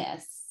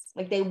famous.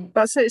 Like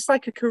that's it. It's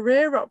like a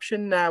career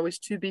option now is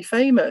to be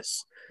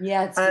famous.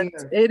 Yeah, it's and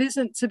weird. It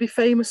isn't to be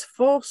famous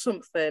for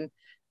something.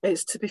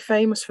 It's to be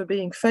famous for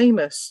being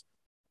famous.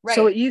 Right.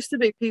 So it used to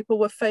be people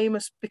were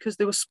famous because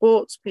they were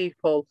sports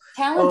people,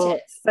 talented, or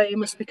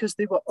famous because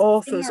they were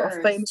authors, singers,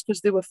 or famous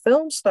because they were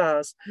film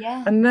stars.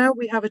 Yeah. And now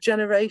we have a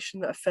generation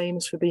that are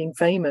famous for being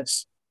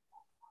famous.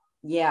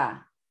 Yeah.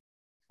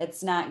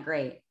 It's not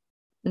great.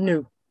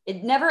 No.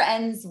 It never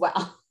ends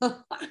well.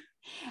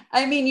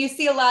 I mean, you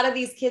see a lot of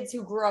these kids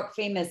who grew up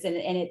famous and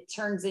it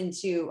turns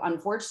into,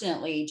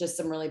 unfortunately, just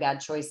some really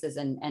bad choices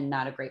and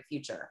not a great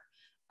future.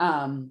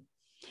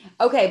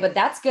 Okay, but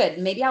that's good.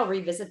 Maybe I'll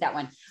revisit that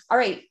one. All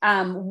right.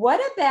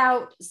 What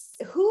about,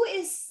 who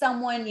is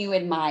someone you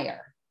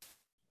admire?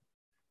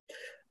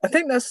 I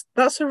think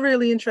that's a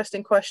really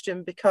interesting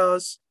question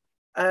because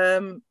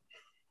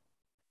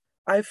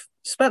I've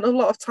spent a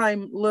lot of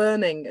time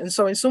learning. And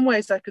so in some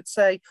ways I could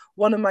say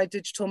one of my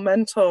digital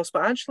mentors,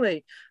 but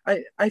actually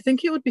I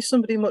think it would be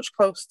somebody much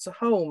closer to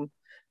home.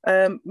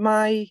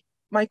 My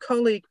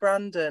colleague,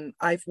 Brandon,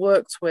 I've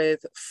worked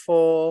with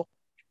for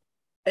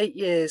 8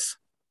 years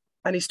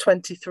and he's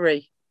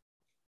 23.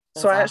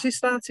 So I actually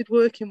started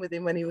working with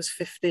him when he was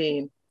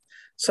 15.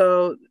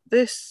 So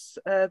this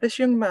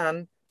young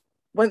man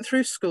went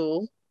through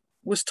school,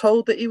 was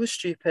told that he was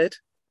stupid,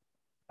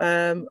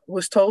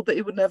 was told that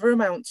he would never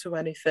amount to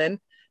anything.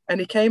 And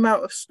he came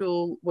out of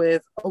school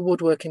with a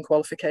woodworking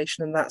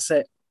qualification and that's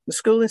it. The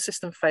schooling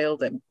system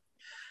failed him.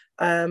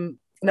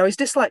 Now he's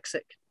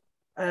dyslexic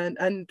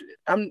and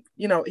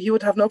he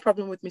would have no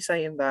problem with me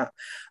saying that.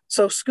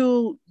 So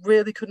school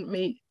really couldn't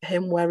meet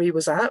him where he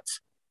was at.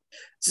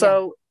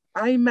 So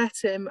yeah. I met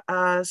him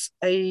as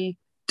a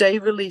day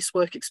release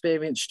work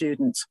experience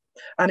student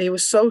and he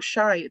was so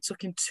shy, it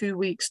took him 2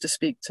 weeks to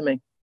speak to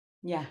me.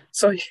 Yeah.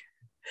 So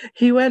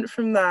he went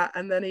from that,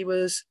 and then he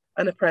was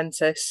an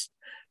apprentice.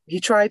 He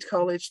tried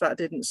college, that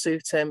didn't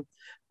suit him,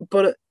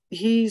 but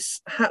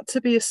he's had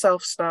to be a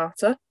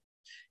self-starter.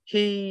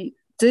 He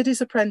did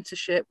his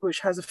apprenticeship, which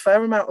has a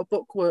fair amount of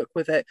book work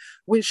with it,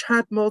 which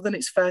had more than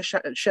its fair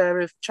share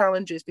of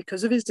challenges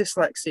because of his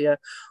dyslexia,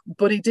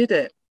 but he did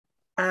it.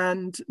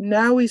 And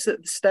now he's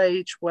at the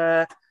stage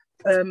where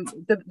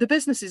the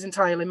business is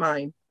entirely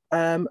mine.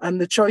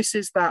 And the choice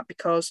is that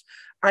because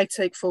I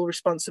take full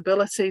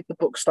responsibility, the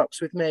book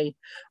stops with me.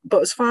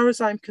 But as far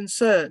as I'm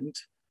concerned,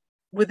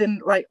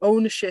 within like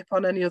ownership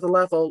on any other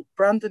level,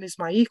 Brandon is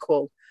my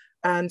equal,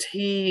 and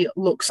he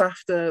looks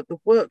after the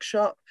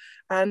workshop.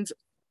 And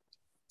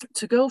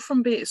to go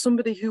from being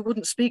somebody who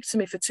wouldn't speak to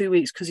me for 2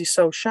 weeks because he's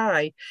so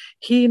shy,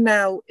 he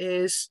now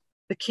is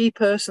the key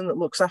person that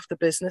looks after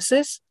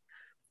businesses.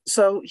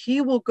 So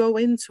he will go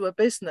into a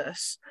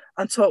business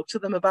and talk to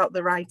them about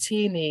their IT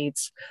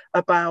needs,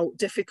 about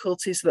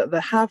difficulties that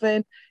they're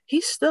having.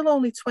 He's still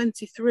only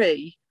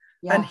 23,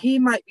 and he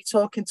might be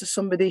talking to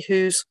somebody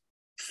who's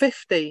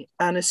 50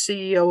 and a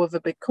CEO of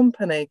a big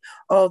company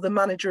or the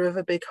manager of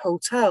a big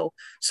hotel.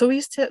 So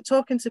he's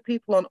talking to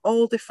people on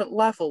all different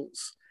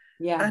levels.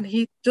 Yeah. And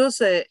he does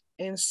it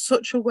in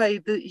such a way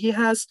that he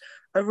has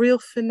a real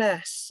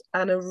finesse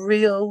and a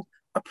real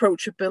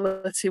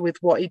approachability with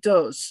what he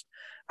does.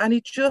 And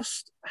he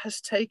just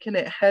has taken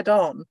it head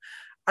on.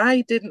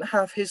 I didn't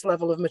have his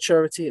level of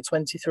maturity at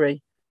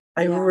 23.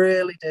 I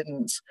really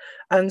didn't.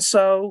 And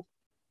so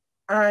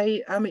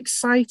I am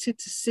excited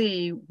to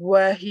see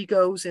where he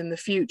goes in the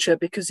future,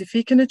 because if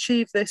he can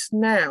achieve this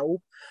now,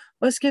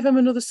 let's give him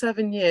another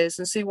 7 years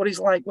and see what he's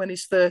like when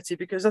he's 30,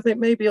 because I think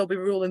maybe he'll be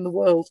ruling the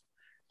world.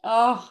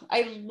 Oh,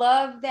 I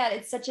love that.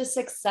 It's such a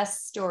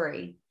success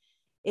story.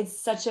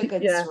 It's such a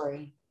good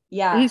story.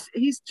 Yeah.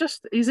 He's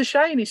a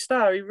shiny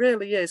star. He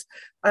really is.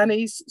 And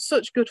he's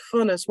such good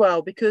fun as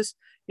well, because,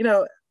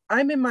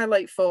 I'm in my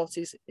late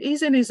 40s.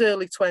 He's in his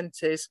early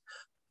 20s.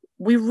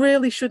 We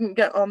really shouldn't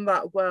get on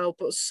that well,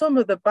 but some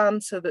of the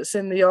banter that's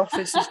in the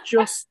office is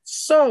just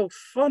so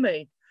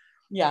funny.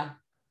 Yeah.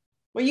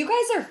 Well, you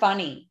guys are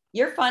funny.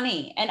 You're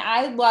funny. And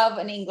I love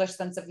an English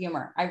sense of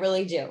humor. I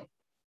really do.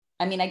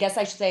 I mean, I guess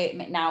I should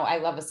say now I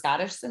love a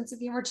Scottish sense of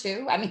humor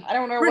too. I mean, I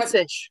don't know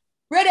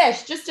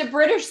British, just a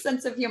British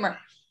sense of humor.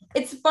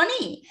 It's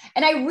funny.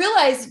 And I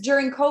realized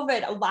during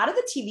COVID, a lot of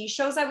the TV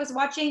shows I was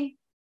watching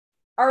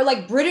are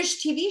like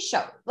British TV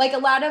shows, like a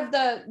lot of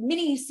the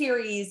mini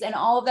series and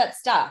all of that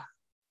stuff.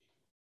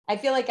 I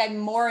feel like I'm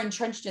more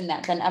entrenched in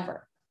that than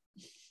ever.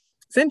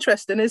 It's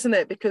interesting, isn't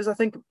it? Because I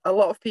think a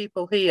lot of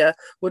people here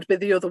would be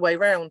the other way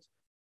around.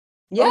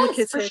 Yes, all the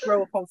kids here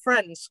grow up on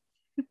Friends.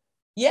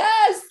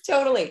 Yes,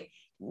 totally.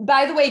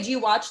 By the way, do you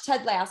watch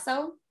Ted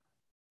Lasso?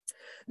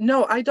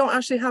 No, I don't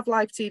actually have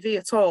live TV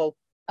at all.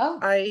 Oh.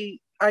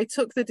 I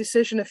took the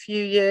decision a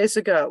few years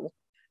ago.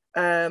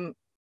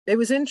 It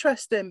was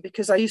interesting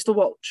because I used to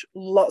watch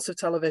lots of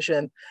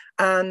television,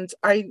 and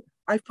I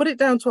put it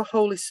down to a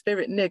Holy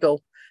Spirit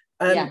niggle.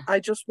 And I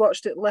just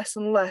watched it less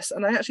and less,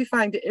 and I actually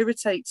find it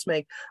irritates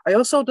me. I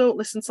also don't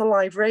listen to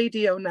live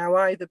radio now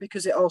either,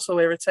 because it also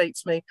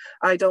irritates me.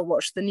 I don't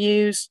watch the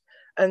news.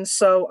 And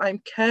so I'm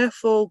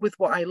careful with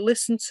what I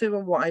listen to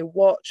and what I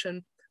watch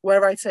and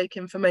where I take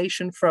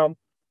information from.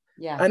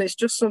 Yeah. And it's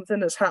just something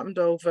that's happened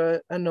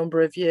over a number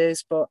of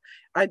years. But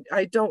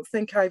I don't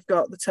think I've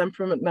got the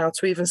temperament now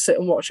to even sit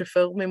and watch a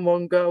film in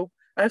one go.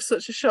 I have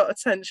such a short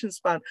attention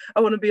span.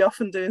 I want to be off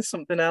and doing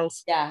something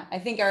else. Yeah, I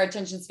think our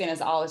attention span is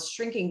always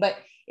shrinking, but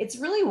it's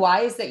really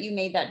wise that you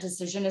made that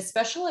decision,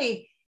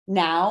 especially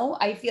now.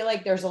 I feel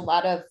like there's a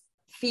lot of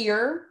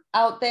fear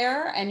out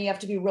there, and you have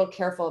to be real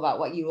careful about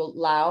what you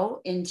allow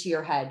into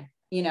your head.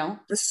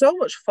 There's so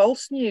much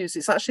false news.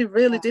 It's actually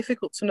really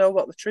difficult to know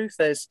what the truth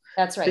is.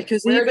 That's right.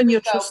 Because even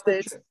your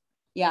trusted,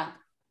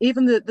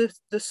 even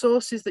the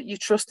sources that you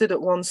trusted at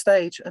one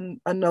stage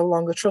are no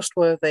longer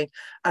trustworthy.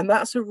 And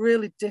that's a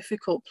really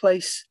difficult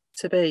place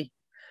to be.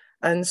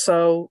 And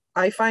so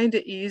I find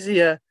it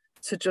easier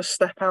to just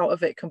step out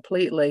of it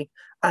completely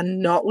and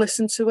not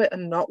listen to it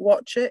and not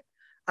watch it,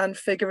 and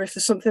figure if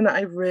there's something that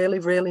I really,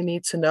 really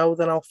need to know,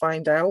 then I'll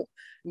find out.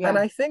 Yeah. And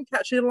I think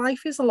actually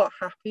life is a lot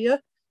happier,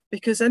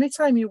 because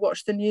anytime you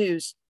watch the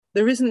news,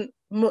 there isn't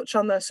much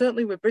on there,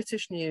 certainly with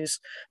British news.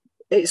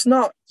 It's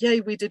not, yay,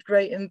 we did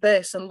great in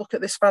this, and look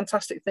at this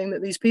fantastic thing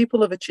that these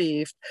people have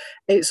achieved.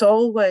 It's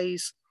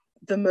always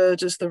the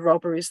murders, the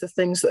robberies, the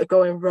things that are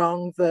going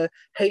wrong, the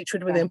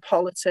hatred within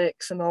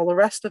politics and all the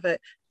rest of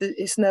it.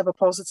 It's never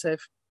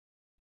positive.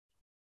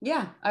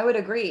 Yeah, I would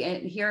agree.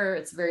 And here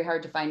it's very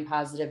hard to find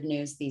positive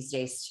news these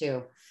days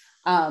too.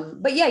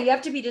 But yeah, you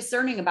have to be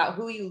discerning about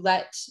who you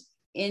let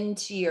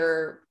into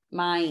your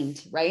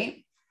mind,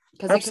 right?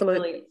 Because it can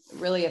really,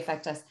 really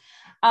affect us.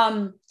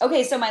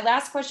 Okay, so my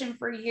last question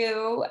for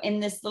you in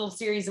this little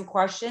series of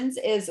questions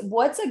is,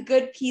 what's a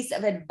good piece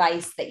of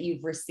advice that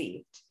you've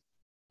received?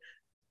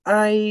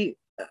 I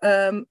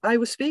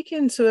was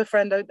speaking to a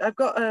friend. I've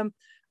got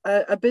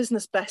a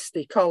business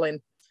bestie,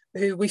 Colin,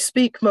 who we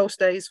speak most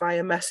days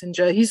via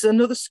Messenger. He's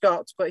another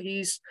Scot, but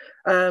he's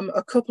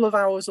a couple of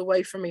hours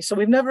away from me. So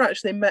we've never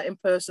actually met in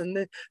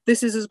person.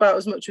 This is about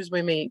as much as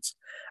we meet.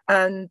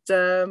 And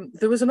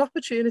there was an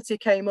opportunity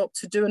came up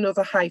to do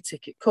another high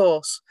ticket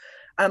course.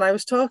 And I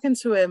was talking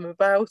to him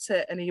about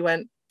it, and he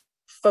went,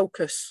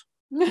 focus,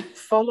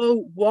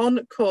 follow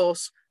one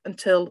course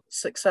until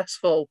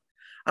successful.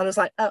 And I was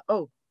like,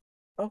 oh,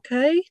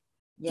 okay.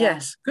 Yeah.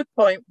 Yes, good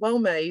point, well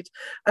made.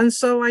 And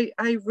so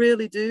I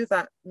really do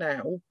that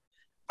now.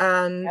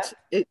 And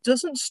it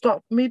doesn't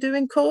stop me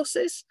doing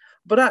courses,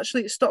 but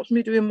actually it stops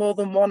me doing more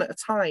than one at a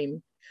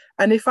time.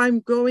 And if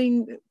I'm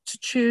going to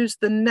choose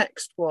the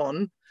next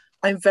one,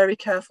 I'm very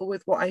careful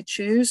with what I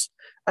choose.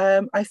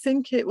 I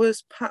think it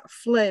was Pat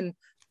Flynn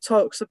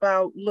talks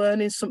about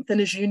learning something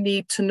as you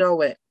need to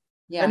know it.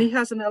 Yeah. And he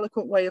has an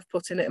eloquent way of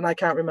putting it, and I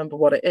can't remember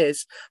what it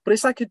is, but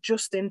it's like a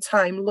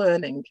just-in-time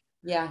learning.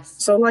 Yes.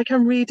 So like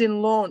I'm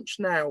reading Launch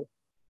now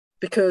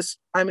because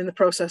I'm in the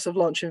process of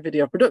launching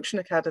Video Production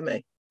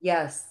Academy.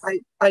 Yes.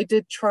 I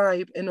did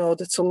Tribe in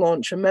order to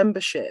launch a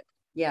membership.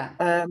 Yeah.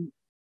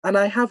 And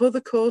I have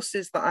other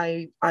courses that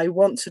I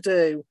want to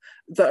do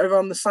that are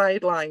on the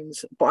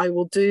sidelines, but I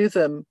will do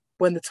them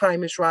when the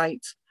time is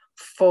right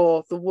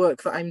for the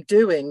work that I'm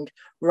doing,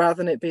 rather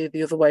than it be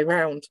the other way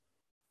around.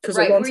 Because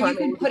right, where you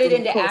can put it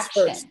into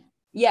action.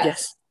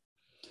 Yes.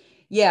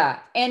 Yeah.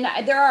 And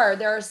there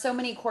are so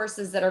many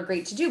courses that are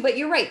great to do, but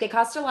you're right. They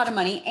cost a lot of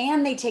money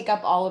and they take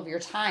up all of your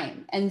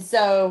time. And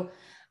so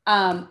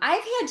I've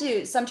had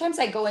to, sometimes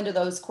I go into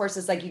those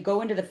courses, like you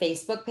go into the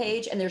Facebook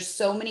page and there's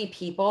so many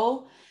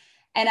people.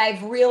 And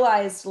I've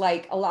realized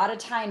like a lot of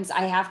times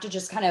I have to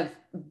just kind of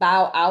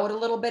bow out a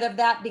little bit of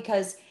that,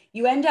 because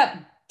you end up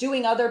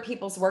doing other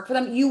people's work for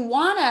them. You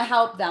want to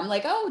help them,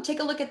 like, oh,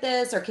 take a look at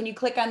this, or can you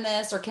click on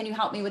this, or can you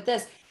help me with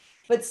this?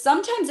 But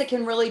sometimes it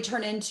can really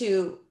turn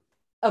into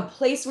a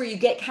place where you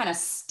get kind of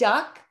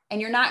stuck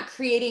and you're not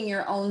creating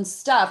your own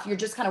stuff. You're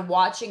just kind of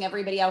watching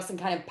everybody else and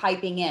kind of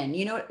piping in. Do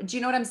you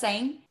know what I'm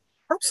saying?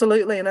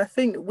 Absolutely. And I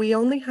think we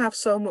only have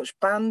so much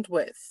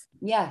bandwidth.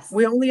 Yes.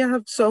 We only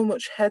have so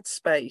much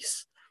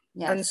headspace.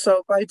 Yes. And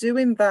so by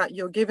doing that,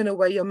 you're giving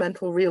away your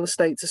mental real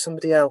estate to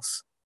somebody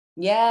else.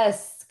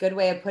 Yes. Good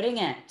way of putting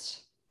it.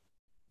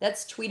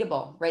 That's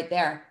tweetable right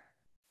there.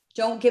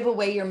 Don't give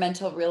away your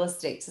mental real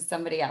estate to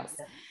somebody else.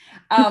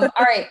 All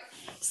right.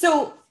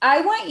 So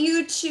I want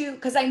you to,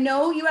 because I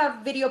know you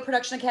have Video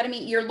Production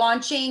Academy, you're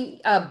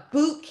launching a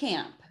boot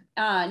camp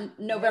on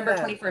November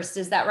 21st.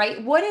 Is that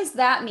right? What does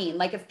that mean?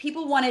 Like if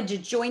people wanted to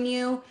join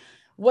you,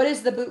 what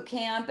is the boot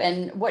camp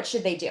and what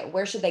should they do?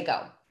 Where should they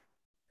go?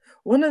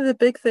 One of the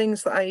big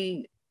things that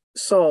I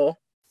saw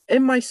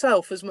in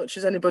myself as much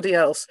as anybody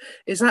else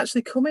is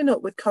actually coming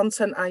up with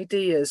content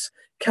ideas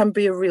can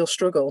be a real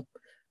struggle.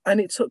 And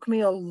it took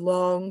me a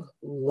long,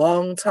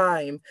 long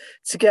time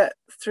to get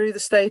through the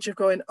stage of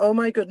going, oh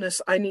my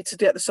goodness, I need to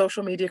get the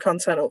social media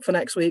content up for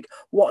next week.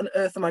 What on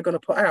earth am I going to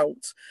put out?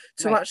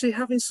 To actually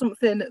having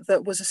something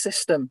that was a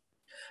system.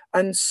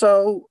 And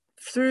so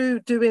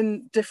through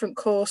doing different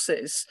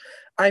courses,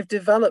 I've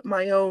developed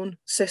my own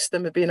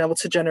system of being able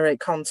to generate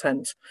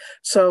content.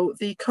 So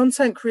the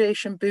Content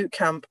Creation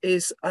Bootcamp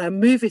is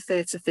movie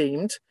theatre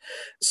themed.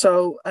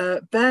 So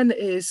Ben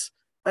is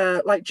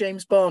like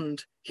James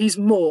Bond. He's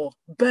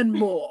Ben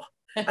Moore.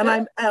 And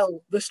I'm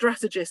Elle, the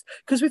strategist.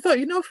 Because we thought,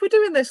 if we're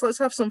doing this, let's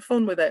have some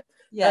fun with it.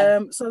 Yeah.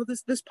 So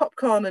there's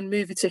popcorn and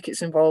movie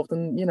tickets involved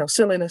and,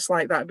 silliness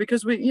like that,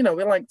 because we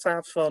like to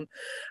have fun.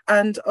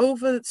 And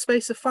over the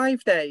space of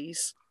 5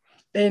 days,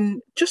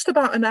 in just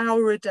about an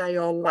hour a day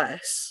or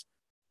less,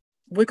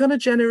 we're going to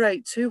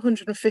generate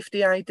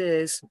 250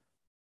 ideas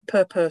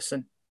per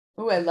person.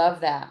 Oh, I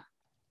love that.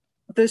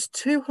 There's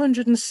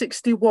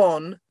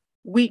 261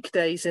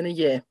 weekdays in a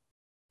year.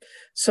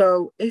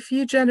 So if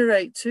you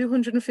generate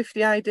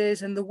 250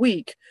 ideas in the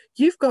week,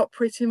 you've got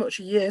pretty much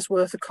a year's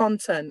worth of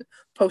content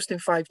posting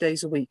 5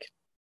 days a week.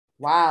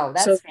 Wow,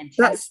 that's fantastic.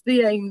 That's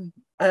the aim.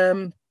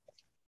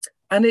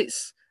 And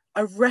it's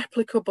a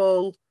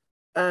replicable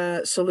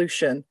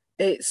solution.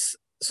 It's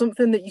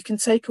something that you can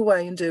take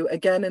away and do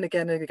again and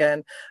again and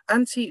again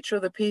and teach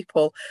other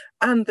people.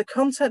 And the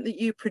content that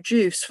you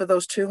produce for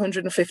those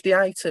 250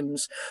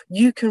 items,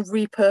 you can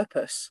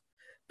repurpose.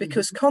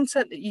 Because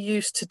content that you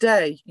use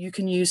today, you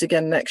can use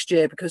again next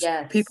year, because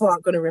people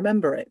aren't going to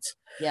remember it.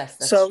 Yes.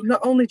 So true.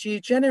 Not only do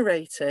you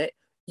generate it,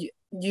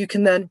 you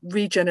can then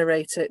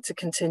regenerate it to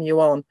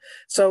continue on.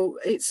 So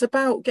it's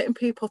about getting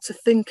people to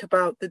think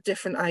about the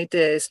different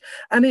ideas.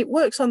 And it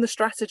works on the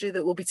strategy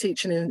that we'll be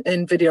teaching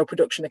in Video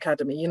Production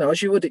Academy.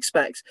 As you would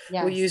expect,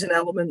 we're using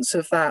elements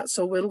of that.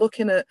 So we're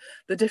looking at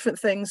the different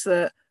things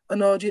that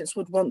an audience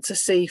would want to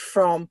see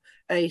from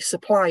a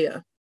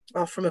supplier,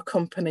 or from a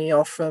company,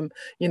 or from,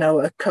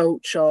 a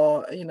coach,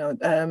 or,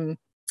 a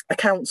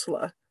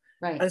counselor,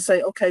 and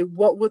say, okay,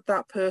 what would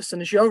that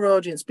person as your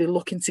audience be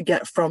looking to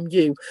get from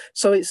you?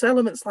 So it's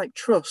elements like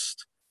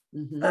trust,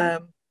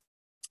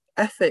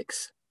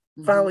 ethics,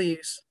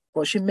 values,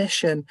 What's your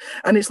mission?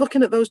 And it's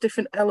looking at those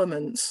different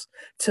elements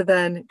to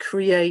then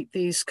create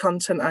these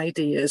content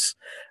ideas.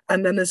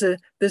 And then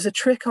there's a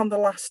trick on the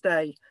last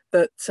day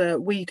that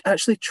we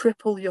actually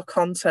triple your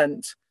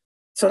content.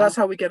 So that's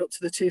how we get up to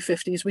the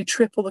 250s. We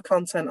triple the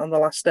content on the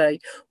last day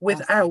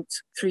without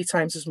 3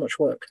 times as much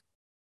work.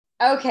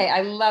 Okay,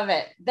 I love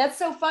it. That's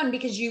so fun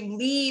because you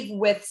leave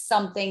with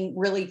something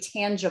really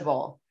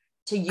tangible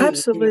to use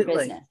Absolutely. in your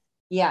business.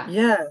 Yeah.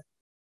 Yeah.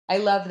 I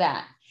love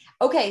that.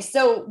 Okay,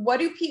 so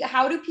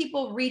how do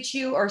people reach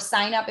you or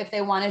sign up if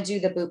they want to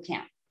do the boot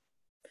camp?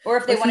 Or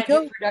if they want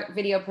to do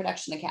Video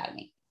Production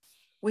Academy?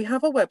 We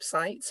have a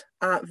website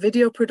at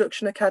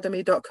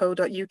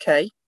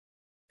videoproductionacademy.co.uk.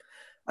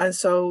 And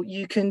so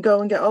you can go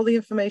and get all the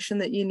information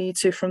that you need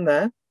to from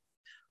there.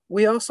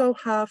 We also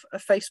have a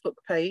Facebook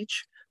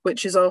page,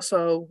 which is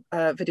also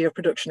Video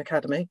Production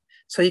Academy.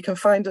 So you can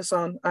find us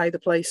on either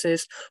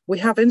places. We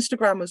have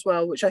Instagram as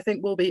well, which I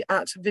think will be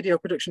at Video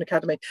Production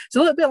Academy. It's a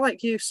little bit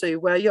like you, Sue,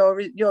 where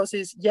yours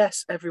is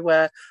yes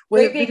everywhere.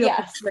 We're Video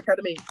Production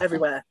Academy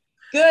everywhere.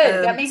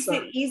 Good. That makes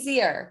it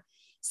easier.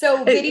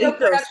 So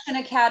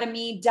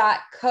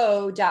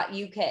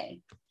videoproductionacademy.co.uk.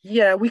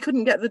 Yeah, we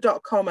couldn't get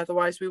the .com,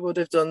 otherwise we would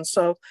have done.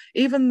 So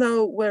even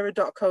though we're a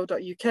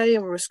 .co.uk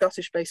and we're a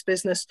Scottish-based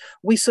business,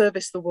 we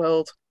service the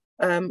world.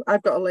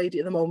 I've got a lady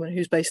at the moment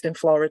who's based in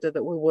Florida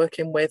that we're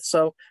working with.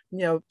 So,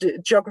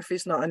 geography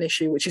is not an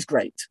issue, which is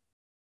great.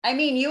 I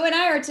mean, you and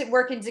I are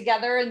working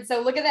together. And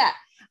so look at that.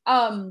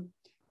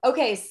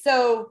 Okay,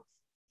 so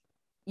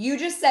you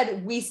just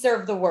said we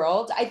serve the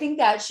world. I think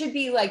that should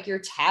be like your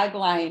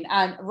tagline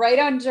on right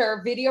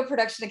under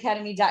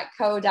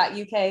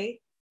videoproductionacademy.co.uk.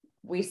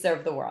 We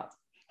serve the world.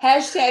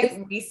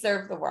 Hashtag we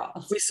serve the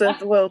world. We serve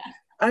the world.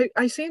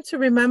 I seem to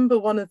remember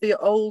one of the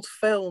old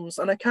films,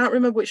 and I can't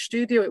remember which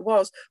studio it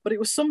was, but it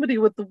was somebody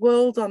with the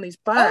world on his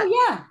back.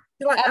 Oh, yeah.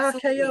 Like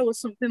absolutely. RKO or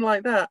something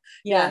like that.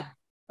 Yeah.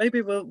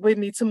 Maybe we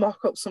need to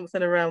mock up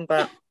something around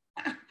that.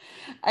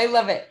 I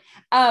love it.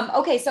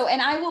 Okay. So,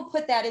 and I will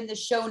put that in the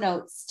show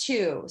notes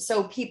too,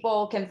 so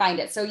people can find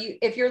it. So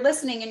if you're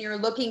listening and you're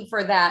looking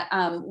for that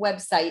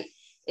website,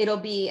 it'll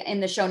be in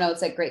the show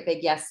notes at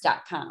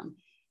greatbigyes.com.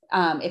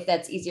 If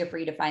that's easier for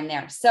you to find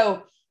there.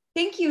 So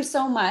thank you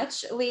so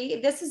much,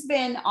 Lee. This has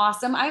been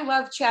awesome. I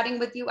love chatting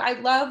with you. I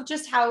love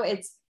just how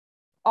it's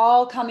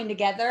all coming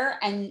together,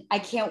 and I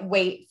can't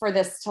wait for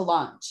this to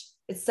launch.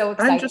 It's so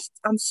exciting.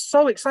 I'm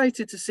so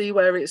excited to see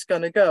where it's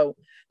going to go,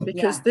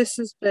 because this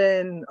has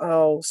been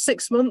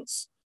 6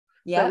 months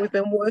that we've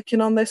been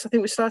working on this. I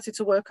think we started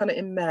to work on it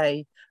in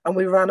May, and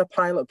we ran a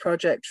pilot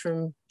project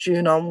from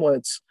June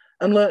onwards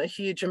and learned a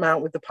huge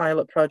amount with the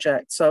pilot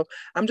project. So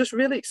I'm just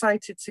really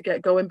excited to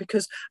get going,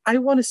 because I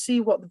want to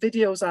see what the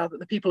videos are that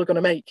the people are going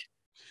to make.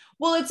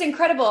 Well, it's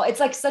incredible. It's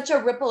like such a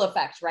ripple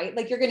effect, right?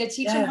 Like you're going to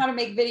teach them how to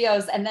make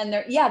videos, and then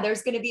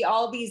there's going to be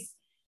all these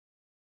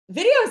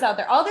videos out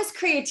there. All this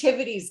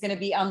creativity is going to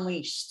be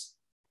unleashed.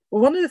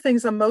 Well, one of the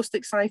things I'm most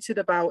excited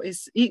about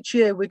is each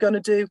year we're going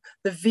to do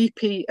the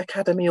VP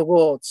Academy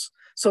Awards.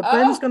 So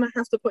Ben's going to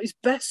have to put his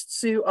best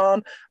suit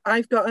on.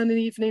 I've got an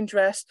evening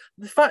dress.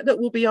 The fact that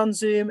we'll be on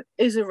Zoom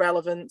is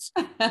irrelevant.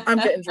 I'm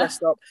getting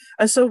dressed up.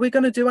 And so we're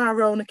going to do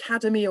our own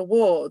Academy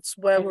Awards,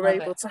 where we're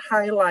able to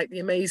highlight the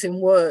amazing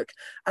work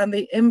and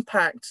the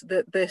impact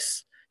that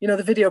this,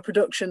 the video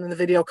production and the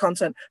video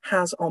content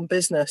has on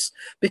business,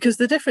 because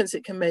the difference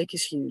it can make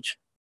is huge.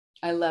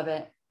 I love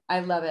it. I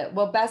love it.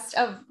 Well, best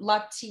of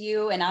luck to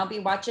you, and I'll be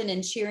watching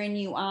and cheering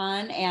you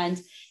on. And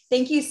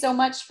thank you so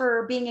much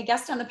for being a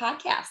guest on the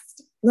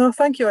podcast. No,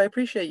 thank you. I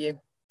appreciate you.